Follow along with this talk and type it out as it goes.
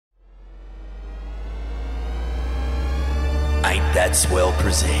That Swell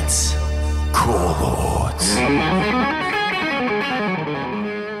presents Core Lords.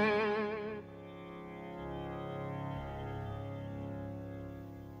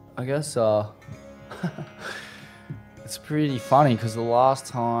 I guess it's pretty funny because the last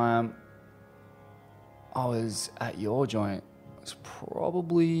time I was at your joint was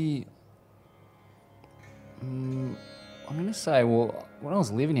probably, I'm going to say, well, when I was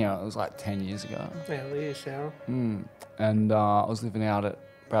living here, it was like 10 years ago. Yeah, at least, yeah. And I was living out at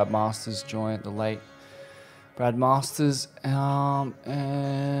Brad Masters' joint, the late Brad Masters,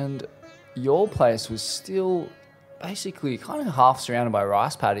 and your place was still basically kind of half surrounded by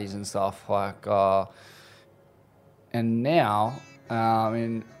rice paddies and stuff, like, and now,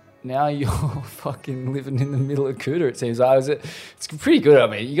 now you're fucking living in the middle of Cooter, it seems. It's pretty good. I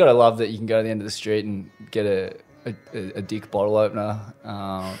mean, you got to love that you can go to the end of the street and get a dick bottle opener.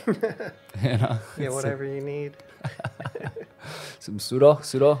 You know, Yeah, whatever you need. some Pseudo.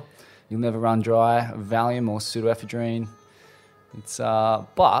 You'll never run dry. Valium or pseudoephedrine. It's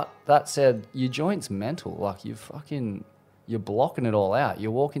but that said, your joint's mental. Like you're blocking it all out. You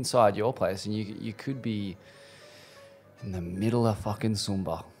walk inside your place and you could be in the middle of fucking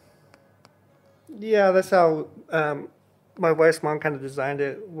Sumba. Yeah, that's how my wife's mom kind of designed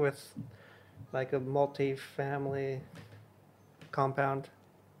it, with like a multi-family compound.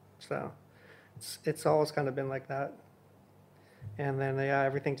 So it's always kind of been like that. And then, yeah,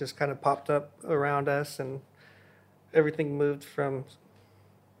 everything just kind of popped up around us, and everything moved from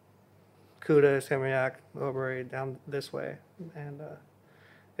Kuta, Seminyak, Oberoi down this way. And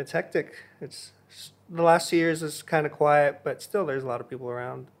it's hectic. It's the last 2 years is kind of quiet, but still there's a lot of people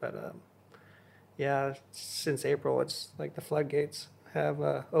around. But yeah, since April, it's like the floodgates have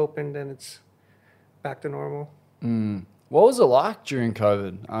opened and it's back to normal. What was it like during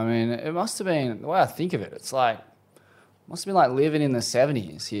COVID? I mean, it must have been, the way I think of it, it's like, must have been like living in the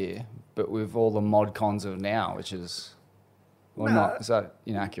 70s here, but with all the mod cons of now, which is, well, not, is that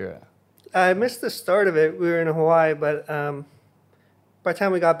inaccurate? I missed the start of it. We were in Hawaii, but by the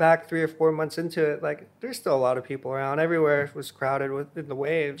time we got back 3 or 4 months into it, like, there's still a lot of people around. Everywhere was crowded with the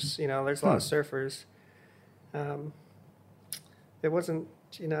waves. You know, there's a lot of surfers. It wasn't,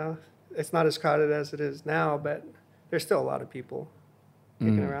 you know, it's not as crowded as it is now, but there's still a lot of people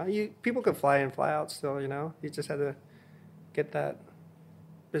kicking around. People could fly in, fly out still, you know. You just had to get that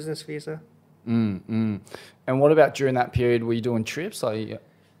business visa. And what about during that period? Were you doing trips like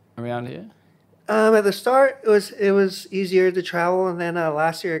around here? At the start, it was easier to travel, and then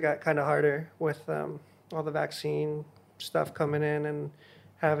last year it got kind of harder with all the vaccine stuff coming in and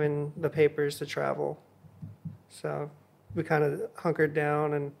having the papers to travel. So we kind of hunkered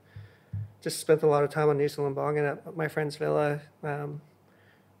down and just spent a lot of time on Nusa Lembongan at my friend's villa.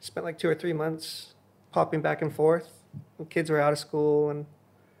 Spent like 2 or 3 months popping back and forth. The kids were out of school, and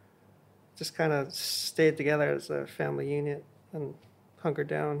just kind of stayed together as a family unit and hunkered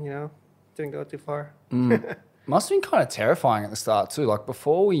down, you know. Didn't go too far. Must have been kind of terrifying at the start too. Like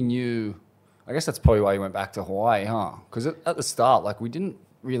before we knew, I guess that's probably why you went back to Hawaii, huh? Because at the start, like we didn't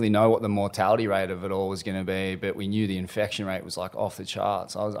really know what the mortality rate of it all was going to be, but we knew the infection rate was like off the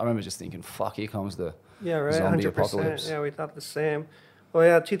charts. I remember just thinking, fuck, here comes the zombie 100%. apocalypse. Yeah, we thought the same. Well,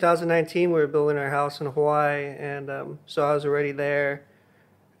 yeah, 2019, we were building our house in Hawaii, and so I was already there.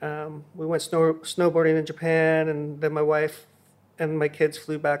 We went snowboarding in Japan, and then my wife and my kids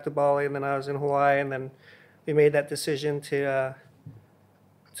flew back to Bali, and then I was in Hawaii, and then we made that decision to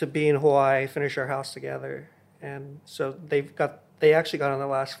be in Hawaii, finish our house together. And so they actually got on the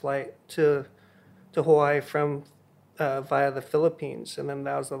last flight to Hawaii from via the Philippines, and then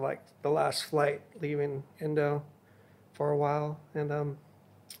that was the last flight leaving Indo for a while. And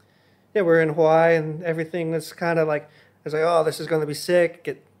yeah, we're in Hawaii, and everything was kind of like, I was like, oh, this is going to be sick.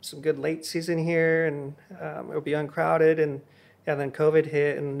 Get some good late season here, and it'll be uncrowded. And yeah, then COVID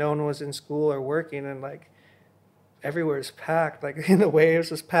hit, and no one was in school or working, and like everywhere's packed. Like in the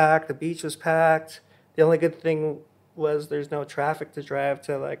waves was packed, the beach was packed. The only good thing was there's no traffic to drive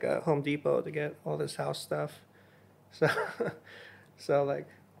to like a Home Depot to get all this house stuff. So like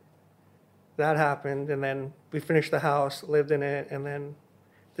that happened, and then we finished the house, lived in it, and then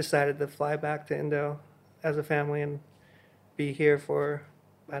decided to fly back to Indo as a family and be here for,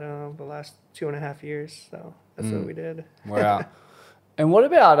 I don't know, the last 2.5 years. So that's what we did. Wow. And what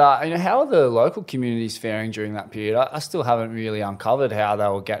about, how are the local communities faring during that period? I still haven't really uncovered how they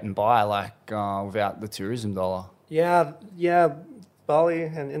were getting by, like, without the tourism dollar. Yeah, Bali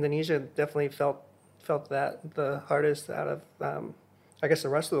and Indonesia definitely felt that the hardest out of, I guess, the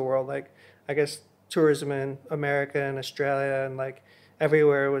rest of the world. Like, I guess tourism in America and Australia and like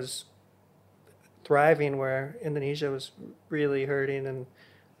everywhere was thriving, where Indonesia was really hurting. And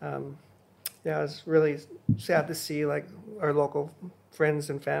yeah, it was really sad to see like our local friends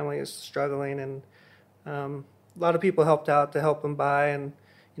and families struggling. And a lot of people helped out to help them buy, and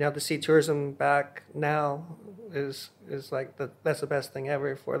to see tourism back now is like that's the best thing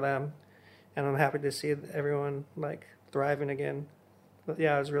ever for them. And I'm happy to see everyone like thriving again. But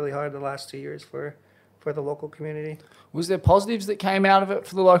yeah, it was really hard the last 2 years for the local community. Was there positives that came out of it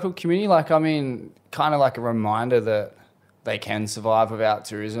for the local community? Like, I mean, kind of like a reminder that they can survive without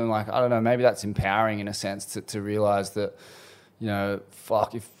tourism. Like, I don't know, maybe that's empowering in a sense to realize that,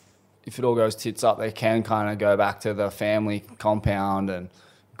 fuck, if it all goes tits up, they can kind of go back to the family compound and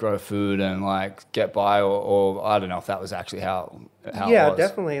grow food and like get by, or I don't know if that was actually how Yeah, it was.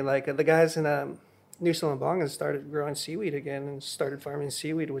 definitely. Like the guys in Nusa Lembongan started growing seaweed again and started farming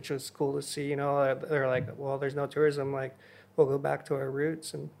seaweed, which was cool to see. They're like, well, there's no tourism. Like, we'll go back to our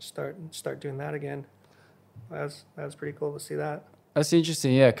roots and start doing that again. That was pretty cool to see that. That's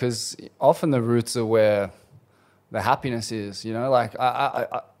interesting, yeah, because often the roots are where the happiness is. Like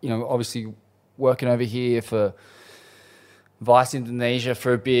I obviously working over here for Vice Indonesia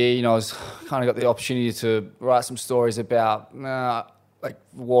for a bit. I was kind of got the opportunity to write some stories about like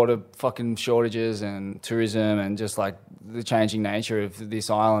water fucking shortages and tourism and just like the changing nature of this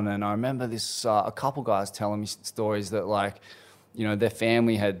island. And I remember this a couple guys telling me stories that like, their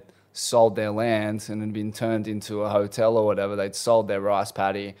family had sold their land and had been turned into a hotel or whatever. They'd sold their rice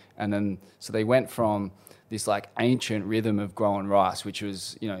paddy, and then so they went from this like ancient rhythm of growing rice, which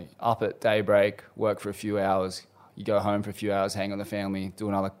was up at daybreak, work for a few hours, you go home for a few hours, hang on the family, do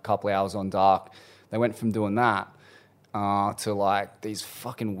another couple of hours on dark. They went from doing that to like these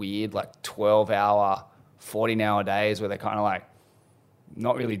fucking weird like 12-hour, 14-hour days where they're kind of like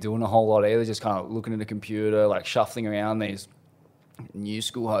not really doing a whole lot either, just kind of looking at a computer, like shuffling around these new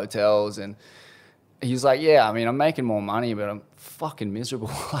school hotels. And he was like, yeah, I mean, I'm making more money, but I'm fucking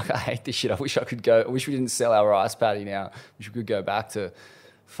miserable. Like, I hate this shit. I wish we didn't sell our rice paddy now. I wish we could go back to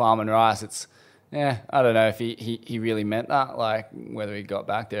farming rice. I don't know if he really meant that, like whether he got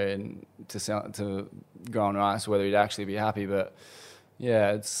back there and to growing rice, whether he'd actually be happy. But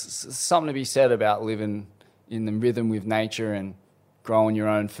yeah, it's something to be said about living in the rhythm with nature and growing your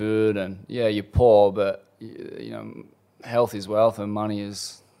own food. And yeah, you're poor, but health is wealth, and money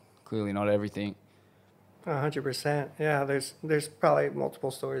is clearly not everything. 100%. Yeah, there's probably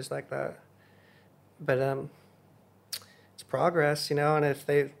multiple stories like that, but it's progress, and if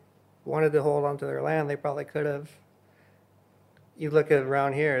they wanted to hold on to their land, they probably could have. You look at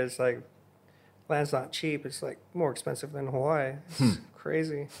around here, it's like land's not cheap. It's like more expensive than Hawaii. It's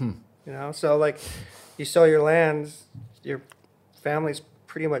crazy, So like, you sell your land, your family's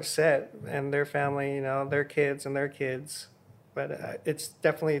pretty much set, and their family, their kids and their kids. But it's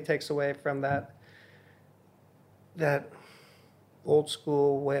definitely takes away from that old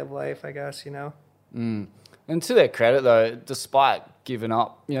school way of life, I guess. And to their credit, though, despite giving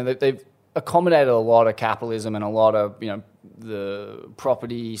up, they've accommodated a lot of capitalism and a lot of, the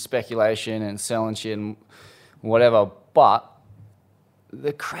property speculation and selling shit and whatever. But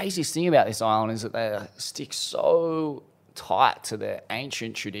the craziest thing about this island is that they stick so tight to their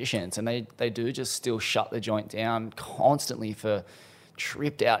ancient traditions, and they do just still shut the joint down constantly for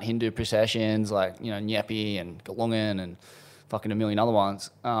tripped out Hindu processions like, Nyepi and Galungan and fucking a million other ones.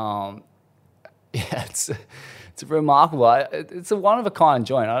 Yeah, it's remarkable. It's a one-of-a-kind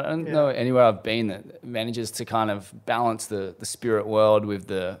joint. I don't know anywhere I've been that manages to kind of balance the spirit world with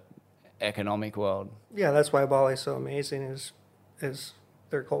the economic world. Yeah, that's why Bali is so amazing is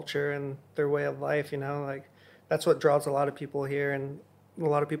their culture and their way of life, like that's what draws a lot of people here, and a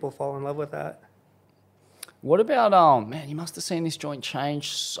lot of people fall in love with that. What about, man, you must have seen this joint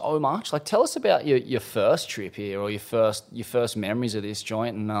change so much. Like, tell us about your first trip here, or your first memories of this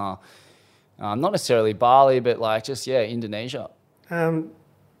joint, and not necessarily Bali, but like just, Indonesia.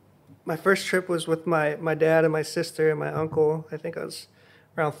 My first trip was with my dad and my sister and my uncle. I think I was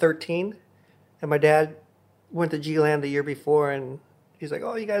around 13. And my dad went to G-Land the year before, and he's like,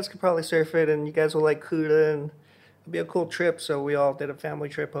 oh, you guys could probably surf it, and you guys will like Kuta, and it'll be a cool trip. So we all did a family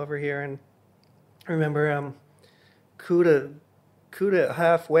trip over here. And I remember Kuta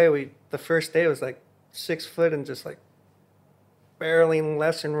halfway, the first day was like 6 foot and just like barreling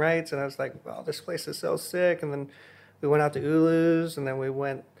left and right, and I was like, wow, this place is so sick. And then we went out to Ulus, and then we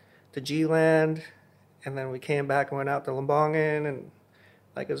went to G-Land, and then we came back and went out to Lembongan, and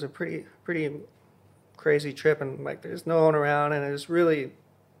like it was a pretty crazy trip, and like there's no one around, and it was really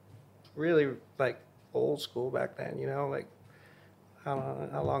like old school back then, like I don't know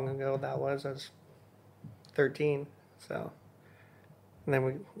how long ago that was. I was 13, so. And then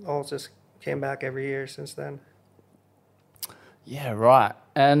we all just came back every year since then. Yeah, right.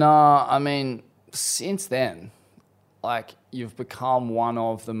 And I mean, since then, like you've become one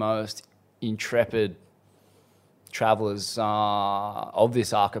of the most intrepid travelers of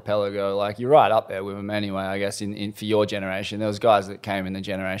this archipelago. Like you're right up there with them anyway, I guess, in for your generation. There was guys that came in the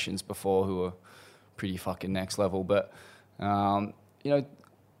generations before who were pretty fucking next level. But,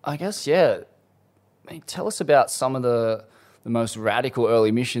 I guess, yeah, I mean, tell us about some of the most radical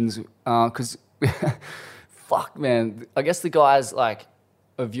early missions because, fuck, man, I guess the guys like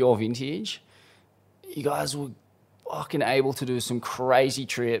of your vintage, you guys were fucking able to do some crazy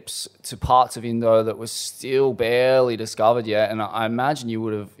trips to parts of Indo that was still barely discovered yet. And I imagine you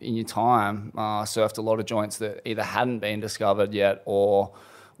would have, in your time, surfed a lot of joints that either hadn't been discovered yet or,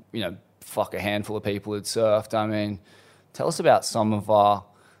 fuck, a handful of people had surfed. I mean, tell us about some of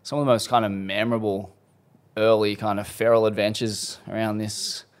the most kind of memorable early kind of feral adventures around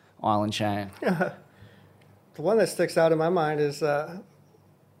this island chain. The one that sticks out in my mind is the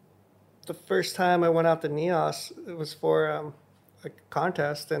first time I went out to Nias. It was for a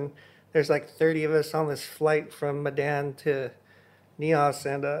contest, and there's like 30 of us on this flight from Medan to Nias,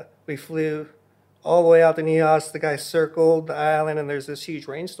 and we flew all the way out to Nias. The guy circled the island, and there's this huge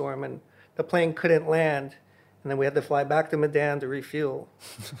rainstorm, and the plane couldn't land, and then we had to fly back to Medan to refuel.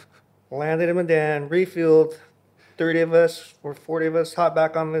 Landed in Medan, refueled, 30 of us or 40 of us hopped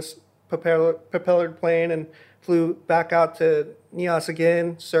back on this propellered plane and flew back out to Nias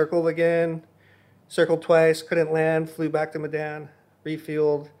again, circled twice, couldn't land, flew back to Medan,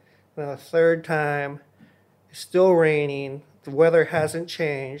 refueled. And a third time, it's still raining, the weather hasn't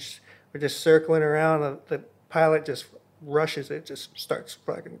changed, we're just circling around, the pilot just rushes it, just starts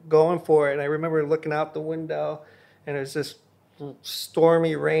fucking going for it. And I remember looking out the window, and it was just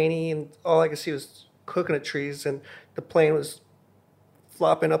stormy, rainy, and all I could see was coconut trees, and the plane was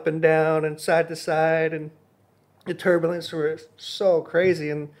flopping up and down and side to side, and the turbulence were so crazy.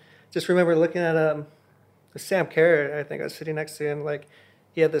 And just remember looking at Sam Carrot, I think I was sitting next to him, like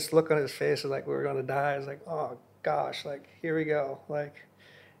he had this look on his face of like we were going to die. I was like, oh gosh, like here we go, like,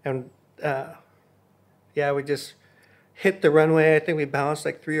 and we just hit the runway. I think we bounced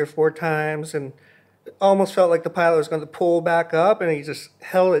like 3 or 4 times, and it almost felt like the pilot was going to pull back up, and he just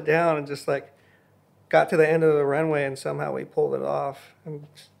held it down and just like got to the end of the runway, and somehow we pulled it off. And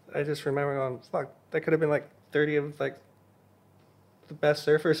I just remember going, fuck, that could have been like 30 of like the best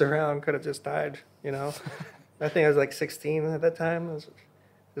surfers around could have just died, I think I was like 16 at that time. I was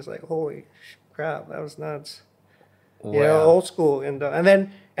just like, holy crap, that was nuts. Wow. Old school. And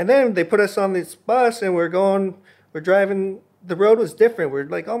then they put us on this bus, and we're driving. The road was different. We're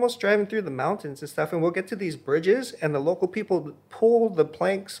like almost driving through the mountains and stuff, and we'll get to these bridges, and the local people pull the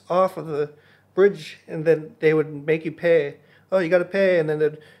planks off of the bridge, and then they would make you pay. Oh, you got to pay, and then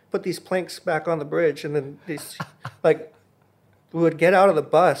they'd put these planks back on the bridge, and then these like we would get out of the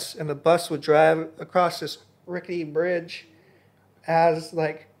bus, and the bus would drive across this rickety bridge, as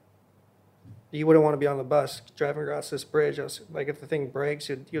like you wouldn't want to be on the bus driving across this bridge. I was like, if the thing breaks,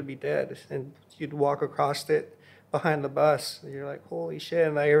 you'd be dead, and you'd walk across it behind the bus. You're like, holy shit.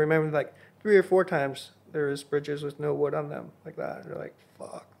 And I remember like 3 or 4 times there was bridges with no wood on them like that. You're like,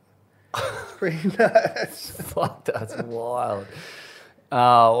 fuck. It's pretty nuts. Fuck, that's wild.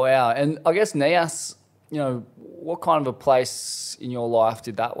 Wow. And I guess Nias, what kind of a place in your life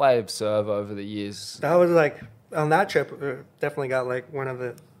did that wave serve over the years? That was like, on that trip, definitely got like one of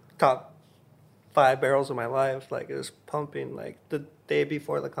the top 5 barrels of my life. Like it was pumping like the day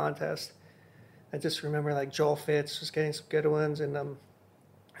before the contest. I just remember like Joel Fitz was getting some good ones, and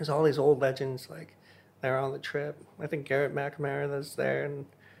there's all these old legends like that were on the trip. I think Garrett McNamara was there, and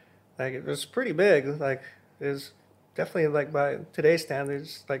like it was pretty big. Like it was definitely like by today's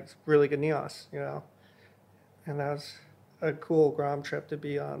standards, like really good Nias, And that was a cool Grom trip to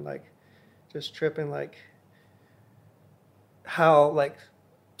be on, like just tripping like how like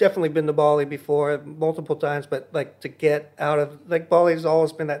definitely been to Bali before multiple times, but like to get out of like Bali's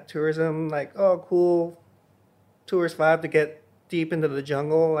always been that tourism, like, oh cool tourist vibe. To get deep into the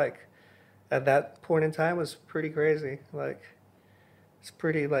jungle like at that point in time was pretty crazy. Like it's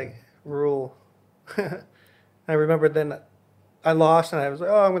pretty like rural. I remember then I lost, and I was like,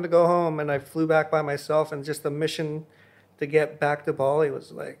 oh, I'm going to go home, and I flew back by myself, and just the mission to get back to Bali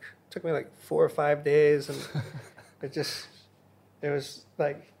was like took me like 4 or 5 days, and it was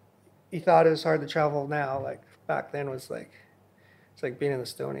like, you thought it was hard to travel now. Like back then was like, it's like being in the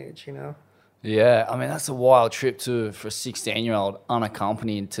Stone Age, Yeah, I mean, that's a wild trip too for a 16-year-old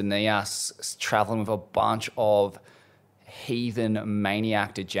unaccompanied to Nias, traveling with a bunch of heathen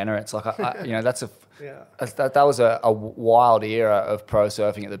maniac degenerates. Like, that's Yeah. That was a wild era of pro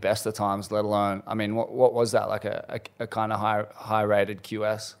surfing at the best of times, let alone, I mean, what was that, like a kind of high rated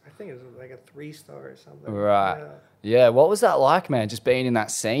QS? I think it was like a 3-star or something. Right. Yeah. Yeah, what was that like, man, just being in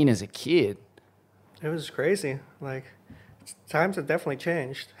that scene as a kid? It was crazy. Like, times have definitely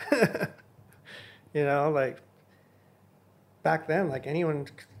changed. You know, like, back then, like, anyone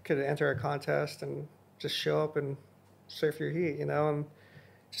could enter a contest and just show up and surf your heat, you know? And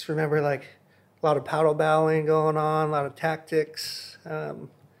just remember, like, a lot of paddle battling going on, a lot of tactics,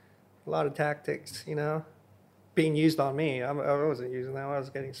 you know, being used on me. I wasn't using that. I was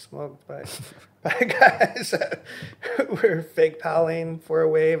getting smoked by guys that were fake paddling for a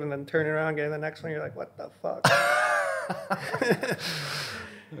wave and then turning around, getting the next one. You're like, what the fuck?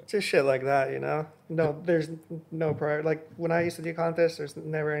 Just shit like that, you know? No, there's no priority. Like, when I used to do contests, there's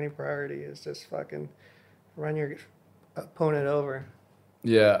never any priority. It's just fucking run your opponent over.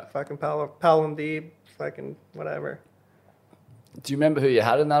 Yeah. Fucking paddle them deep, fucking whatever. Do you remember who you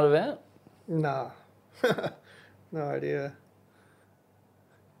had in that event? Nah. No idea.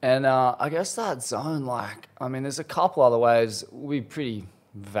 And I guess that zone, like, I mean, there's a couple other ways. We're pretty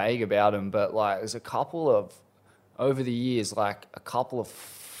vague about them, but, like, there's a couple of, over the years, like, a couple of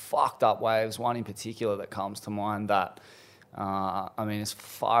fucked up waves, one in particular that comes to mind that, I mean, as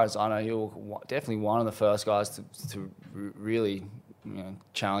far as I know, you're definitely one of the first guys to really, you know,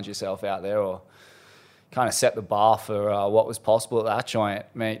 challenge yourself out there or kind of set the bar for what was possible at that joint.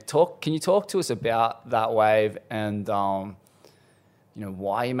 Mate, can you talk to us about that wave and, you know,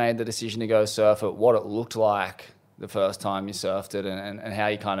 why you made the decision to go surf it, what it looked like the first time you surfed it, and how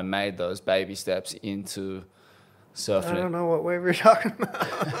you kind of made those baby steps into surfing I don't it? know what wave you're talking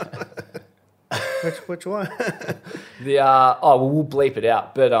about. Which one? We'll bleep it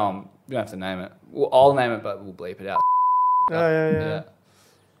out, but you don't have to name it. I'll name it, but we'll bleep it out. Oh,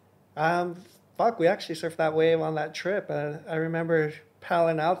 yeah. Fuck, we actually surfed that wave on that trip. I remember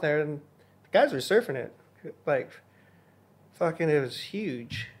paddling out there, and the guys were surfing it. Like, fucking, it was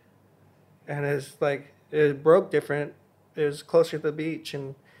huge. And it broke different. It was closer to the beach,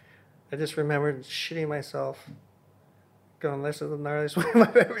 and I just remembered shitting myself. Going, this is the gnarliest wave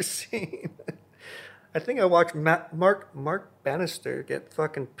I've ever seen. I think I watched Mark Bannister get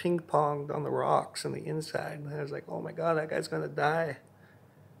fucking ping-ponged on the rocks on the inside. And I was like, oh my God, that guy's going to die.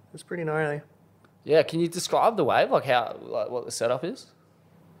 It's pretty gnarly. Yeah, can you describe the wave, like what the setup is?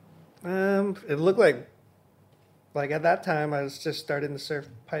 It looked like at that time I was just starting to surf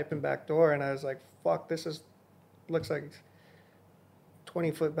pipe and backdoor, and I was like, fuck, looks like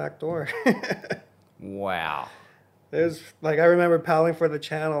 20-foot backdoor. Wow. It was like, I remember paddling for the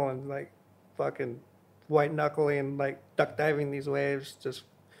channel and like fucking white knuckling and like duck diving these waves, just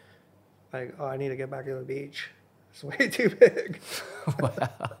like, oh, I need to get back to the beach. It's way too big. Wow.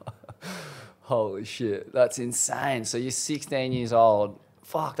 Holy shit, that's insane. So you're 16 years old.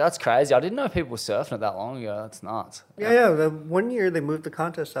 Fuck, that's crazy. I didn't know people were surfing it that long ago. That's nuts. Yeah. The one year they moved the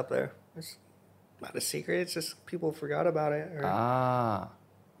contest up there. It's not a secret. It's just people forgot about it.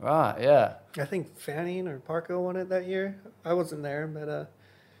 Right, yeah. I think Fanning or Parko won it that year. I wasn't there, but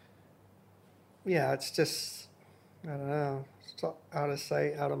yeah, it's just, I don't know, it's out of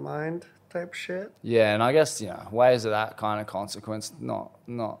sight, out of mind type shit. Yeah, and I guess, you know, waves of that kind of consequence, not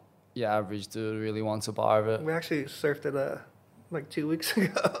your average dude really wants a bar of it. We actually surfed it like 2 weeks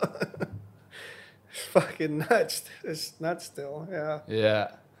ago. It's fucking nuts. It's nuts still, yeah.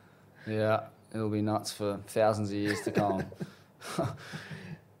 Yeah. It'll be nuts for thousands of years to come.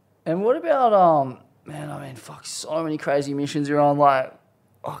 And what about, man, I mean, fuck, so many crazy missions you're on, like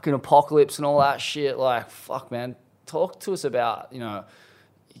fucking Apocalypse and all that shit. Like, fuck, man, talk to us about, you know,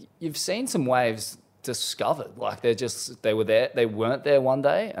 you've seen some waves discovered. Like, they were there, they weren't there one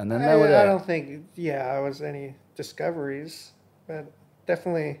day, and then they were there. I don't think, I was any discoveries, but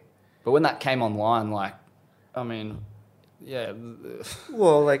definitely. But when that came online, like, I mean, yeah.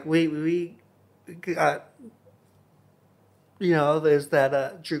 Well, like, we got, you know, there's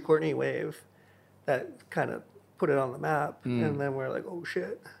that Drew Courtney wave that kind of put it on the map. And then we're like, oh,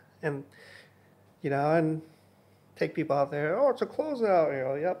 shit. And, you know, and take people out there, oh, it's a closeout. You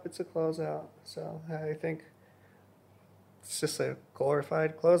know, yep, it's a closeout. So I think it's just a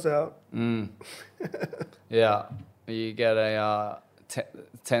glorified closeout. Yeah. You get a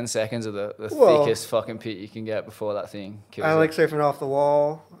 10 seconds of the thickest fucking pit you can get before that thing kills I it. like surfing off the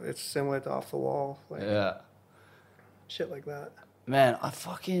wall. It's similar to off the wall. Like, Yeah. shit like that. Man,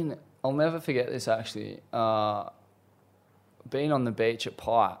 I'll never forget this actually. Being on the beach at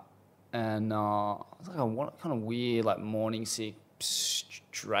Pipe, and it was like a kind of weird, like morning sick,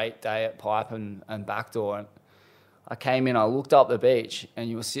 straight day at Pipe and Backdoor. And I came in, I looked up the beach, and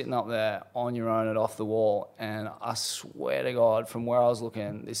you were sitting up there on your own at Off the Wall, and I swear to God, from where I was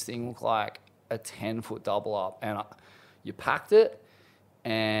looking, this thing looked like a 10-foot double up, and you packed it,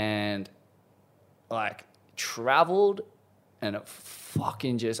 and like traveled, and it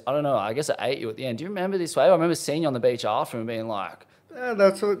fucking just, I don't know, I guess it ate you at the end. Do you remember this wave? I remember seeing you on the beach after and being like,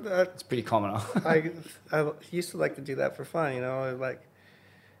 That's what it's pretty common. I used to like to do that for fun, you know, like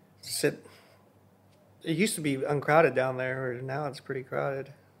sit. It used to be uncrowded down there, or now it's pretty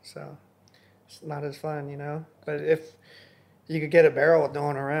crowded, so it's not as fun, you know. But if you could get a barrel with no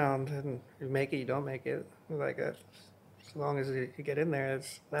one around, and you make it, you don't make it, like as long as you get in there,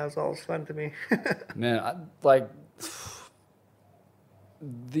 that's all fun to me. Man, like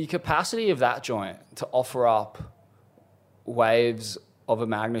the capacity of that joint to offer up waves of a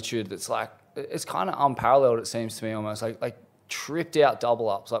magnitude that's like, it's kind of unparalleled, it seems to me, almost like tripped out double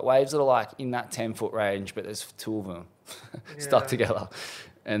ups, like waves that are like in that 10-foot range, but there's two of them stuck together,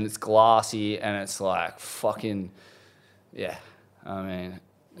 and it's glassy, and it's like fucking, yeah. I mean,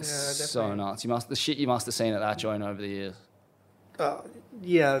 it's so nuts. The shit you must have seen at that joint over the years.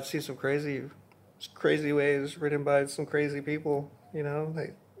 Yeah, I've seen some crazy waves ridden by some crazy people, you know,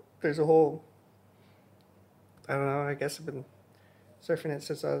 like there's a whole, I don't know, I guess I've been surfing it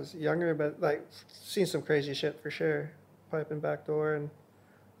since I was younger, but like seen some crazy shit for sure. Piping backdoor and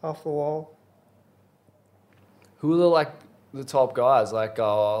Off the Wall. Who are the top guys?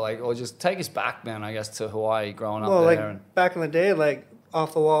 Or just take us back, man, I guess, to Hawaii growing up there. Well, like back in the day, like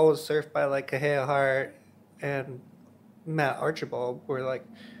Off the Wall was surfed by like Kahea Hart and Matt Archibald, where like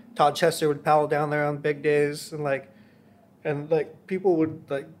Todd Chester would paddle down there on big days, and people would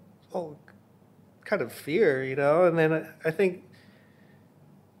like, kind of fear, you know. And then I think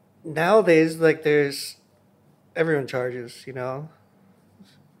nowadays, like everyone charges, you know.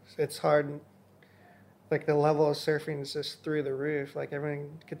 It's hard. Like the level of surfing is just through the roof. Like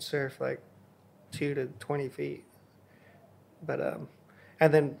everyone could surf like 2 to 20 feet. But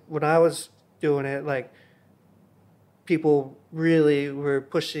and then when I was doing it, like people really were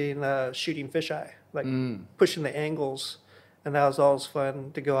pushing shooting fisheye, like pushing the angles, and that was always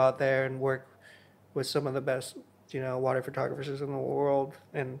fun to go out there and work with some of the best, you know, water photographers in the world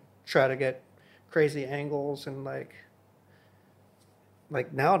and try to get crazy angles. And like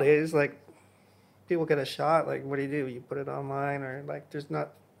nowadays, like people get a shot, like what do? You put it online, or like there's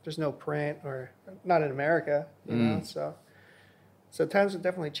no print, or not in America, you know. So times have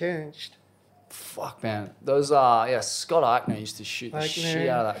definitely changed. Fuck, man, those Scott Eichner used to shoot the shit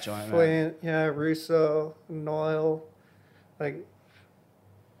out of that joint, man. Yeah, Russo, Noyle, like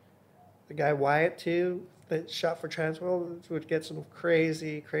the guy Wyatt too, that shot for Transworld, would get some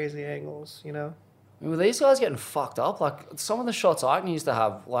crazy angles, you know. I mean, were these guys getting fucked up? Like some of the shots Eichner used to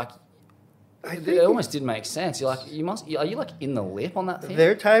have, like it almost didn't make sense. You're like, are you like in the lip on that thing?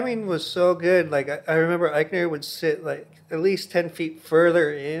 Their timing was so good. Like I remember Eichner would sit like at least 10 feet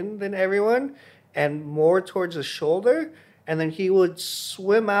further in than everyone, and more towards the shoulder, and then he would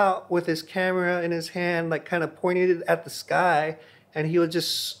swim out with his camera in his hand, like kind of pointed at the sky, and he would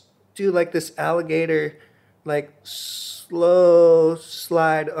just do like this alligator, like slow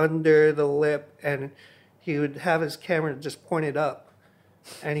slide under the lip, and he would have his camera just pointed up,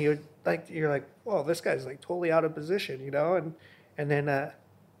 and he would you're like, whoa, this guy's like totally out of position, you know. And then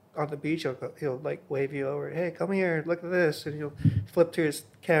on the beach he'll like wave you over, hey, come here, look at this, and he'll flip to his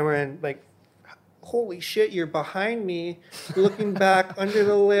camera and like, holy shit, you're behind me, looking back under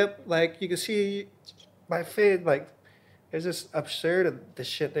the lip, like you can see my face. Like it's just absurd, the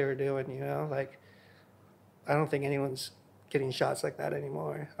shit they were doing, you know. Like I don't think anyone's getting shots like that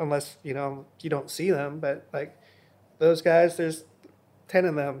anymore, unless, you know, you don't see them. But like those guys, there's 10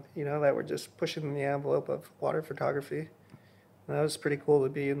 of them, you know, that were just pushing the envelope of water photography. And that was pretty cool to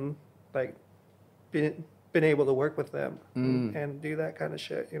be in, like, been able to work with them and do that kind of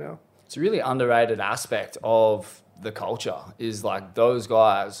shit, you know. It's a really underrated aspect of the culture, is like those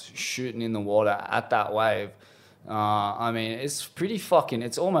guys shooting in the water at that wave. I mean, it's pretty fucking,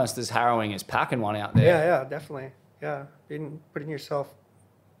 it's almost as harrowing as packing one out there. Yeah, definitely. Yeah, putting yourself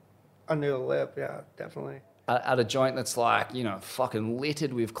under the lip, yeah, definitely. At a joint that's like, you know, fucking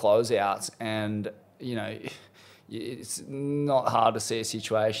littered with closeouts, and, you know, it's not hard to see a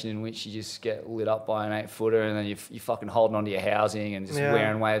situation in which you just get lit up by an 8-footer, and then you're fucking holding onto your housing and just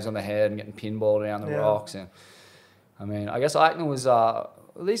wearing waves on the head and getting pinballed around the rocks. And I mean, I guess Eichner was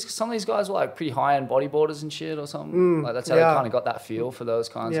some of these guys were like pretty high-end bodyboarders and shit or something. Like that's how they kind of got that feel for those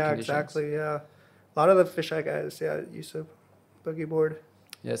kinds of conditions. Yeah, exactly. Yeah, a lot of the fisheye guys, used to boogie board.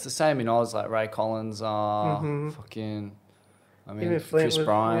 Yeah, it's the same in Oz, like Ray Collins, fucking, I mean, Chris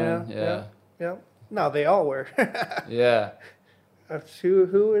Bryan, yeah. No, they all were. Yeah.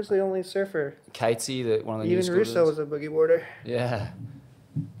 Who is the only surfer? Catesy, one of the new Even scooters. Russo was a boogie boarder. Yeah.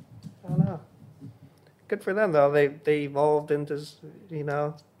 I don't know. Good for them though. They evolved into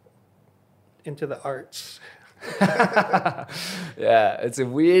into the arts. Yeah,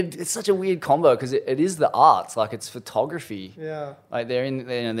 it's such a weird combo because it is the arts, like it's photography. Yeah. Like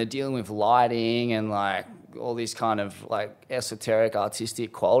they're dealing with lighting and like all these kind of like esoteric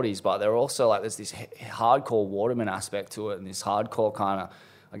artistic qualities, but they're also like there's this hardcore waterman aspect to it and this hardcore kind of,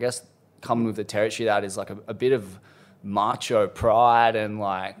 I guess, coming with the territory that is like a bit of macho pride and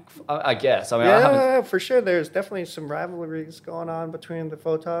like I guess. I mean, Yeah, for sure. There's definitely some rivalries going on between the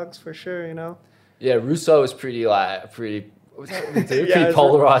photogs, for sure. You know. Yeah, Russo was pretty pretty Yeah,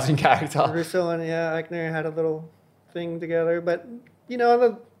 polarizing character. Russo and Eichner had a little thing together, but at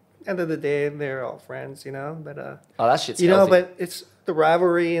the end of the day, they're all friends. But Oh, that shit's you know, healthy. but it's the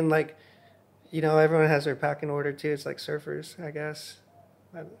rivalry and like, everyone has their packing order too. It's like surfers, I guess.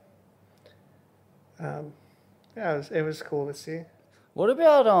 But, yeah, it was cool to see. What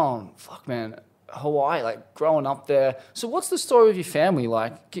about fuck man, Hawaii? Like growing up there. So what's the story with your family?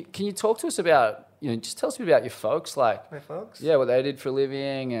 Like, can you talk to us about just tell us a bit about your folks? Like, My folks. yeah, what they did for a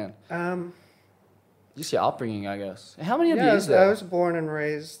living and just your upbringing, I guess. How many of you is I there? was born and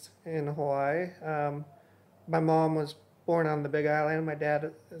raised in Hawaii. My mom was born on the Big Island. My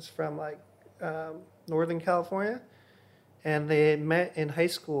dad is from like Northern California, and they met in high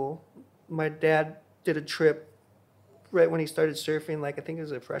school. My dad did a trip right when he started surfing. Like I think he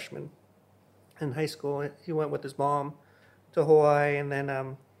was a freshman in high school. He went with his mom to Hawaii, and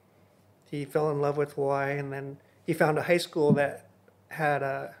then he fell in love with Hawaii. And then he found a high school that had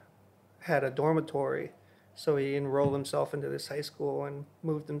a dormitory. So he enrolled himself into this high school and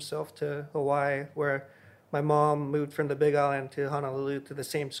moved himself to Hawaii, where my mom moved from the Big Island to Honolulu to the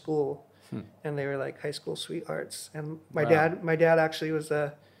same school. And they were like high school sweethearts. And my dad actually was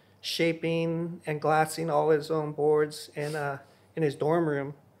shaping and glassing all his own boards in his dorm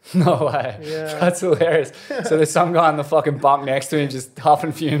room. No way. Yeah. That's hilarious. So there's some guy in the fucking bunk next to him just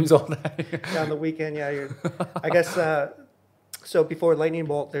huffing fumes all day. On the weekend, I guess, so before Lightning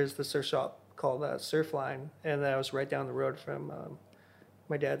Bolt, there's the surf shop called Surfline, and that was right down the road from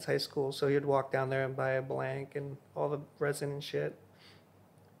my dad's high school. So he'd walk down there and buy a blank and all the resin and shit.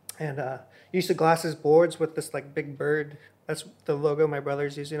 And he used to glass his boards with this like big bird. That's the logo my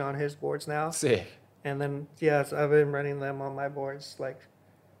brother's using on his boards now. Sick. And then, yeah, so I've been running them on my boards, like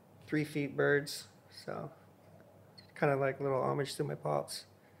 3 feet birds. So kind of like a little homage to my pops.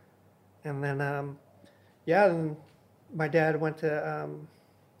 And then, and my dad went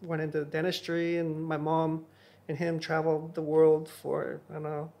into dentistry, and my mom and him traveled the world for, I don't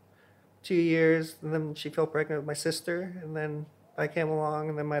know, 2 years. And then she fell pregnant with my sister, and then I came along,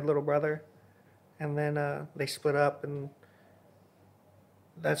 and then my little brother. And then they split up, and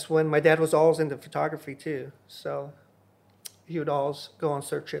that's when my dad was always into photography too. So he would always go on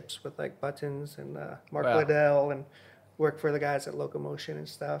surf trips with like Buttons and Mark Wow. Liddell and work for the guys at Locomotion and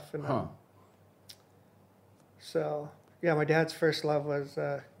stuff. And so, yeah, my dad's first love was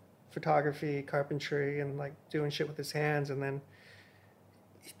photography, carpentry, and like doing shit with his hands. And then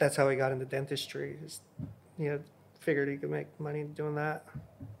that's how he got into dentistry. Just, figured he could make money doing that.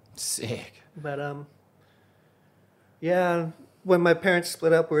 Sick. But yeah, when my parents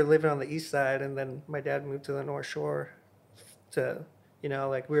split up, we were living on the east side, and then my dad moved to the North Shore to,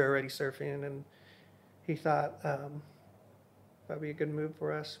 like we were already surfing, and he thought that'd be a good move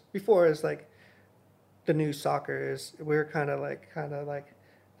for us. Before, it's like the new soccer is, we were kind of like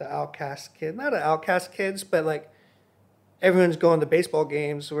the outcast kid, not an outcast kids, but like everyone's going to baseball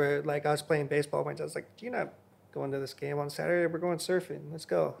games where like I was playing baseball. My dad's like, "You're not going to this game on Saturday. We're going surfing. Let's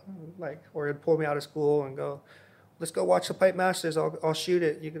go." Like, or he'd pull me out of school and go, "Let's go watch the Pipe Masters. I'll shoot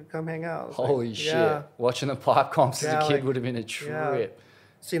it. You can come hang out." I was Holy like, shit. yeah. Watching the pipe comps as Yeah, a kid like, would have been a trip.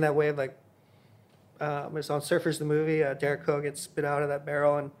 Seeing that wave, like, it's on Surfers the movie. Derek Hough gets spit out of that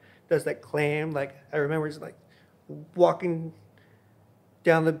barrel and does that claim. Like, I remember he's like walking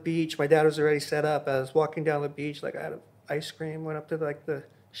down the beach. My dad was already set up. I was walking down the beach, like I had ice cream, went up to like the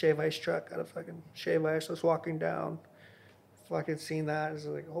shave ice truck, got a fucking shave ice. I was walking down, fucking seen that. It's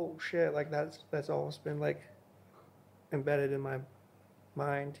like, oh shit, like that's always been like embedded in my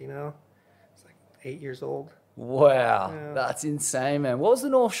mind, It's like 8 years old. Wow. Yeah. That's insane, man. What was the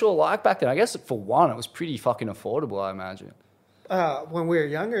North Shore like back then? I guess for one, it was pretty fucking affordable, I imagine. When we were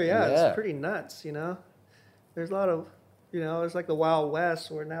younger, Yeah. it's pretty nuts, There's a lot of, it's like the Wild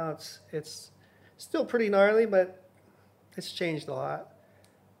West, where now it's still pretty gnarly, but it's changed a lot.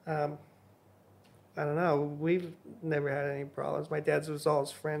 I don't know. We've never had any problems. My dad's was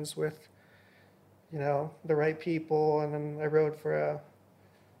always friends with you know, the right people. And then I rode for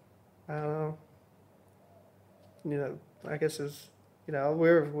I don't know, you know, I guess is, you know,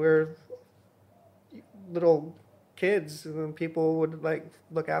 we're little kids, and people would like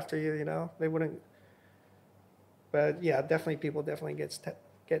look after you. You know, they wouldn't. But yeah, definitely people definitely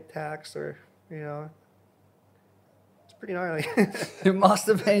get taxed, or you know, it's pretty gnarly. It must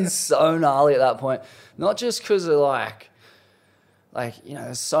have been so gnarly at that point. Not just because of like, you know,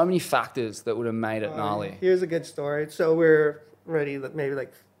 there's so many factors that would have made it gnarly. Here's a good story. So we're ready, maybe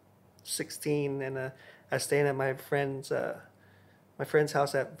like 16, and I was staying at my friend's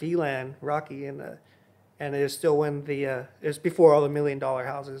house at VLAN, Rocky, and it was still when it was before all the $1 million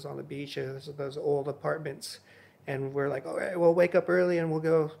houses on the beach. It was those old apartments, and we're like, all right, we'll wake up early and we'll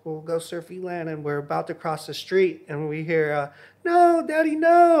go surf VLAN, and we're about to cross the street, and we hear, no, Daddy,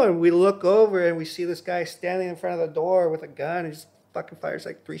 no, and we look over and we see this guy standing in front of the door with a gun. He's fucking fires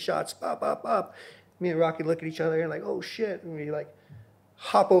like 3 shots, pop, pop, pop. Me and Rocky look at each other and like, oh shit, and we like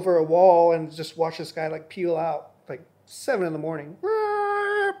hop over a wall and just watch this guy like peel out like 7 in the morning.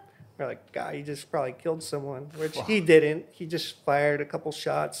 We're like, God, he just probably killed someone, which he didn't. He just fired a couple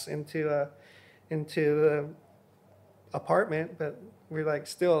shots into the apartment, but we're like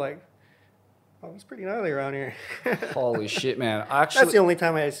still like, oh, it's pretty gnarly around here. Holy shit, man! That's the only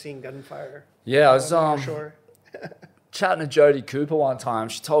time I had seen gunfire. Yeah, I was sure. chatting to Jodie Cooper one time.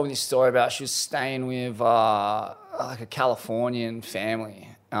 She told me this story about she was staying with like a Californian family,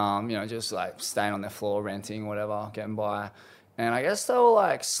 you know, just like staying on their floor, renting, whatever, getting by. And I guess they were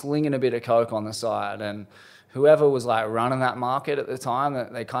like slinging a bit of coke on the side, and whoever was like running that market at the time,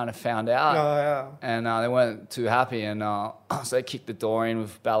 that they kind of found out. Oh yeah. And they weren't too happy, and so they kicked the door in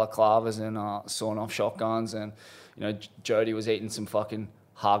with balaclavas and sawn off shotguns, and you know, Jodie was eating some fucking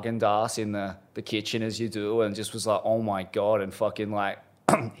Haagen-Dazs in the kitchen as you do, and just was like, oh my God, and fucking like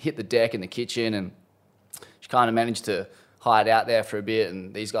hit the deck in the kitchen, and she kind of managed to hide out there for a bit,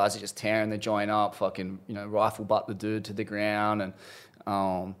 and these guys are just tearing the joint up, fucking, you know, rifle butt the dude to the ground,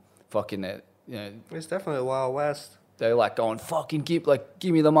 and fucking, you know. It's definitely a Wild West. They're like going, fucking give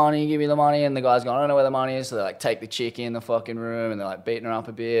me the money, and the guy's going, I don't know where the money is, so they like take the chick in the fucking room, and they're like beating her up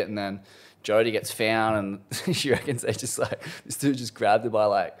a bit, and then Jodie gets found, and she reckons they just like, this dude just grabbed her by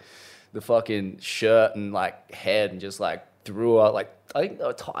like the fucking shirt and like head and just like threw her, like I think they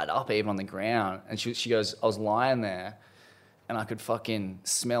were tied up even on the ground, and she goes, I was lying there and I could fucking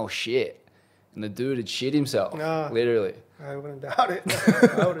smell shit, and the dude had shit himself, literally. I wouldn't doubt it.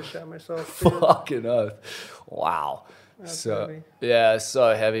 I would have shot myself too. Fucking oath. Wow. That's so heavy. Yeah, it's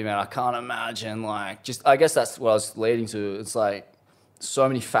so heavy, man. I can't imagine, like, just, I guess that's what I was leading to. It's like so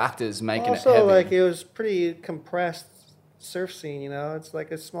many factors making it heavy. Also, like, it was pretty compressed surf scene, you know? It's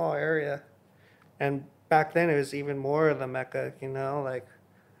like a small area. And back then it was even more of the Mecca, you know? Like,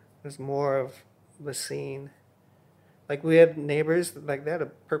 there's more of the scene. Like, we had neighbors, like, they had a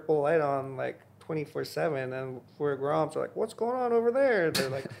purple light on, like, 24/7, and we're grown-ups, like, what's going on over there? They're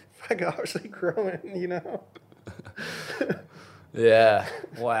like, fuck, obviously growing, you know? Yeah.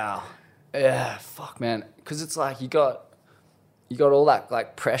 Wow. Yeah. Fuck, man. Because it's like you got all that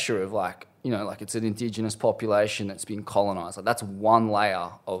like pressure of like, you know, like it's an indigenous population that's been colonized. Like that's one layer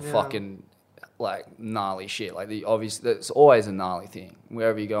of fucking like gnarly shit. Like it's always a gnarly thing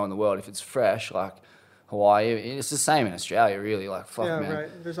wherever you go in the world. If it's fresh, like Hawaii, it's the same in Australia, really. Like fuck, man. Yeah,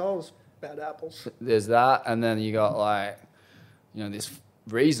 right. There's always bad apples. There's that, and then you got like, you know, this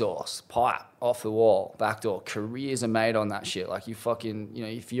resource pipe off the wall, backdoor. Careers are made on that shit. Like you fucking, you know,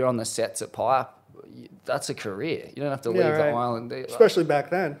 if you're on the sets at Pipe, that's a career. You don't have to leave the island. Especially back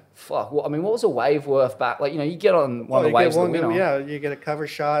then. Fuck. Well, I mean, what was a wave worth back? Like, you know, you get on one of the waves of the winter. Yeah, you get a cover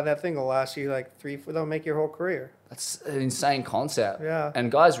shot. That thing will last you like 3-4. They'll make your whole career. That's an insane concept. Yeah.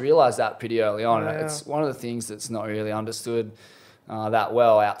 And guys realize that pretty early on. Yeah. It's one of the things that's not really understood that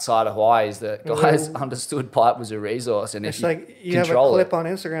well outside of Hawaii is that guys understood pipe was a resource, and it's if like you have a clip on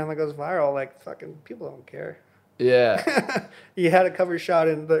Instagram that goes viral, like fucking people don't care. Yeah. You had a cover shot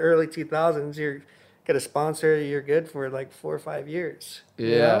in the early 2000s. You get a sponsor, you're good for like 4 or 5 years. Yeah.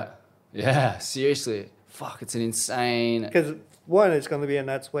 You know? Yeah. Seriously. Fuck, it's an insane. Because 1, it's going to be a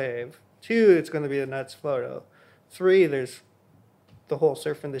nuts wave. 2, it's going to be a nuts photo. 3, there's the whole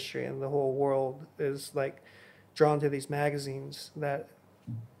surf industry and the whole world is like drawn to these magazines that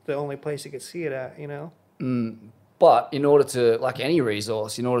the only place you could see it at, you know? But in order to, like any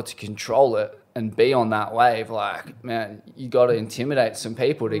resource, in order to control it and be on that wave, like, man, you got to intimidate some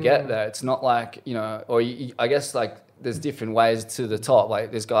people to get there. It's not like, you know, or I guess like there's different ways to the top.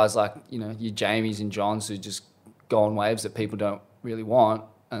 Like there's guys like, you know, your Jamies and Johns who just go on waves that people don't really want.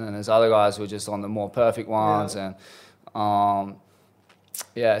 And then there's other guys who are just on the more perfect ones. Yeah. And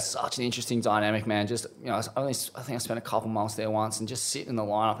Yeah, it's such an interesting dynamic, man. Just, I think I spent a couple months there once, and just sitting in the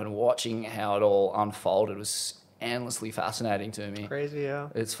lineup and watching how it all unfolded was endlessly fascinating to me. Crazy, yeah.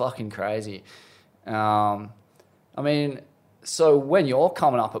 It's fucking crazy. I mean, so when you're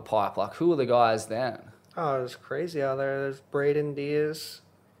coming up at Pipe, like, who are the guys then? Oh, it was crazy out there. There's Braden Diaz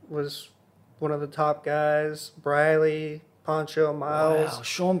was one of the top guys. Briley, Poncho, Miles. Wow,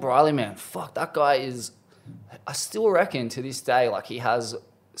 Sean Briley, man. Fuck, that guy is... I still reckon to this day, like, he has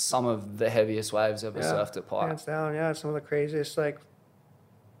some of the heaviest waves ever surfed at Pipe. Hands down, yeah. Some of the craziest, like,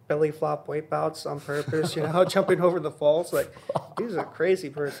 belly flop wipeouts on purpose, jumping over the falls. Like, he's a crazy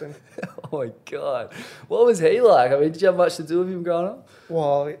person. Oh, my God. What was he like? I mean, did you have much to do with him growing up?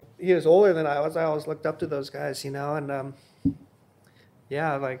 Well, he was older than I was. I always looked up to those guys, and,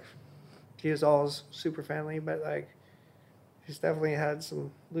 yeah, like, he was always super friendly, but, like, he's definitely had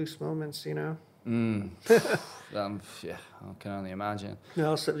some loose moments, Yeah, I can only imagine.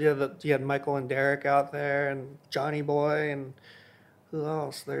 So you had Michael and Derek out there, and Johnny Boy, and who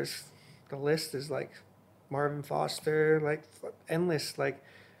else? The list is like Marvin Foster, like endless. Like,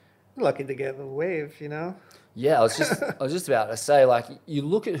 lucky to get the wave, Yeah, I was just about to say, like, you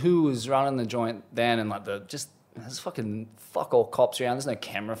look at who was running the joint then, and like there's fucking fuck all cops around. There's no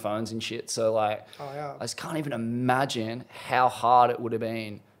camera phones and shit. So like, oh yeah, I just can't even imagine how hard it would have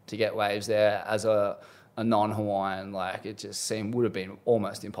been to get waves there as a non-Hawaiian. Like, it just would have been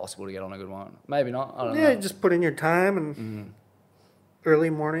almost impossible to get on a good one. Maybe not. I don't know. Yeah, just put in your time and early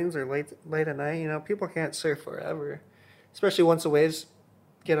mornings or late at night. People can't surf forever, especially once the waves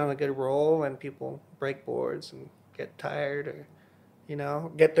get on a good roll and people break boards and get tired or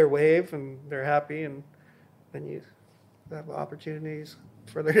get their wave and they're happy, and then you have opportunities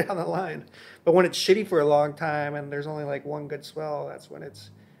further down the line. But when it's shitty for a long time and there's only like one good swell, that's when it's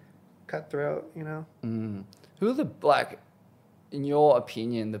cutthroat. Who are in your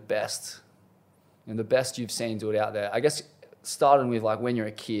opinion, the best you've seen do it out there? I guess starting with like when you're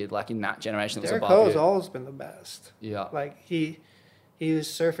a kid, like in that generation that was Derek above Ho's you. always been the best. Yeah. Like he was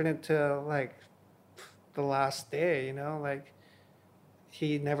surfing it to like the last day, like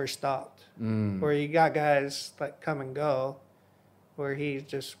he never stopped. Where you got guys like come and go, where he's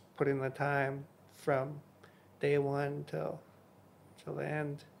just putting the time from day one till the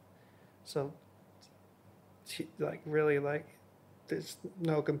end. So like really, like there's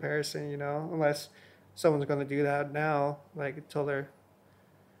no comparison, unless someone's going to do that now, like until they're,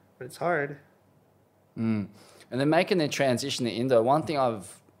 but it's hard. And then making the transition to Indo, one thing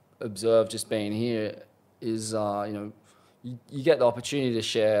I've observed just being here is, you get the opportunity to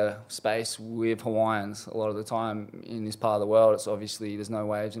share space with Hawaiians a lot of the time in this part of the world. It's obviously, there's no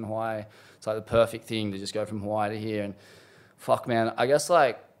waves in Hawaii. It's like the perfect thing to just go from Hawaii to here. And fuck, man, I guess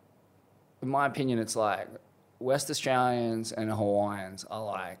like, in my opinion, it's like West Australians and Hawaiians are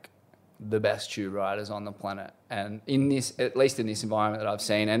like the best tube riders on the planet. And at least in this environment that I've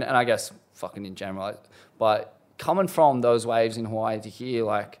seen, and I guess fucking in general, but coming from those waves in Hawaii to here,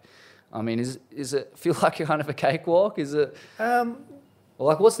 like, I mean, is it feel like a kind of a cakewalk? Is it? Well,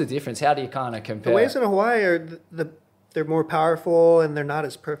 like, what's the difference? How do you kind of compare? The waves in Hawaii are they're more powerful and they're not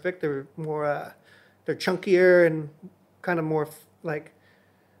as perfect. They're more they're chunkier and kind of more like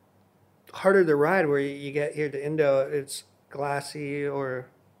harder to ride. Where you get here to Indo, it's glassy or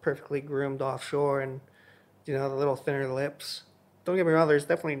perfectly groomed offshore, and the little thinner lips. Don't get me wrong, there's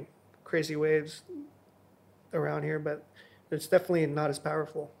definitely crazy waves around here, but it's definitely not as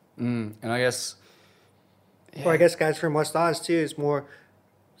powerful. And I guess, Or I guess guys from West Oz too is more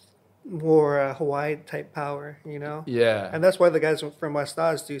Hawaii type power, Yeah. And that's why the guys from West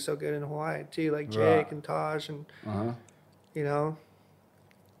Oz do so good in Hawaii too, like Jake Right. and Taj, and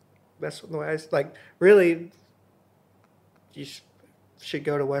that's the way I like. Really, you should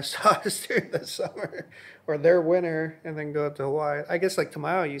go to West Oz during the summer or their winter, and then go to Hawaii. I guess like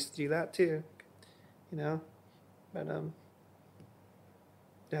Tamayo used to do that too, but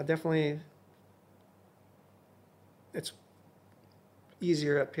yeah, definitely, it's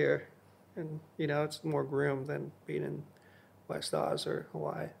easier up here, and it's more groomed than being in West Oz or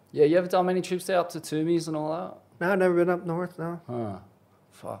Hawaii. Yeah, you ever done many trips there up to Tumis and all that? No, I've never been up north. No. Huh.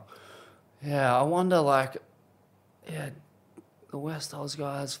 Fuck. Yeah, I wonder, like, the West Oz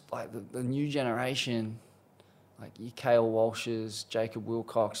guys, like the new generation, like your Cale Walshes, Jacob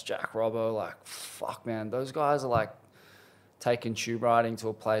Wilcox, Jack Robbo, like, fuck, man, those guys are like taking tube riding to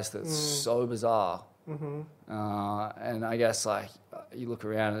a place that's so bizarre. Mm-hmm. And I guess like you look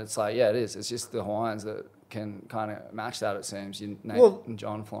around and it's like, yeah, it is. It's just the Hawaiians that can kind of match that, it seems. Nate and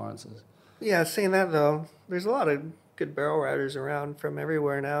John Florence's. Yeah, saying that though, there's a lot of good barrel riders around from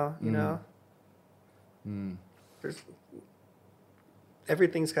everywhere now. There's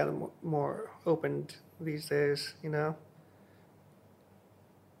everything's kind of more opened these days, you know?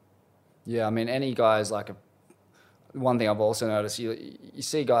 Yeah, I mean, any guys like one thing I've also noticed, you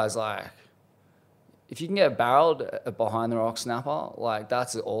see guys like, if you can get barreled at behind the rock snapper, like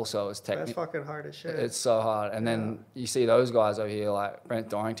that's also as That's technical. fucking hard as shit. It's so hard. And then you see those guys over here like Brent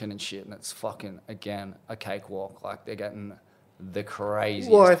Dorrington and shit, and it's fucking, again, a cakewalk. Like they're getting the craziest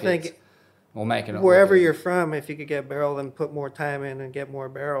Well, I hits. think Or making it wherever look you're from, if you could get barreled and put more time in and get more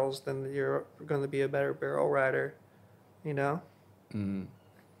barrels, then you're going to be a better barrel rider, you know? And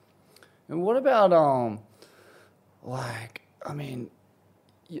what about like, I mean,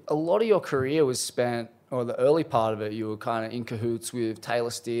 a lot of your career was spent, or the early part of it, you were kind of in cahoots with Taylor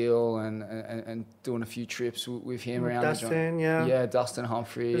Steele and doing a few trips with him With around Dustin, the joint. yeah. Yeah, Dustin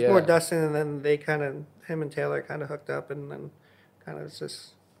Humphrey. There's yeah. more Dustin, and then him and Taylor kind of hooked up, and then kind of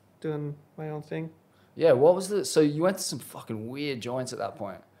just doing my own thing. Yeah, what was the, so you went to some fucking weird joints at that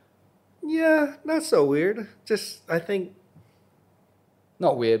point. Yeah, not so weird. Just, I think,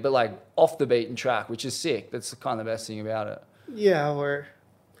 Not weird, but like off the beaten track, which is sick. That's kind of the best thing about it. yeah, we're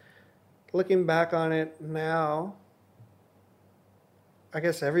looking back on it now. I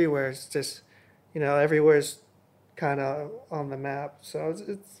guess everywhere's just, everywhere's kind of on the map. So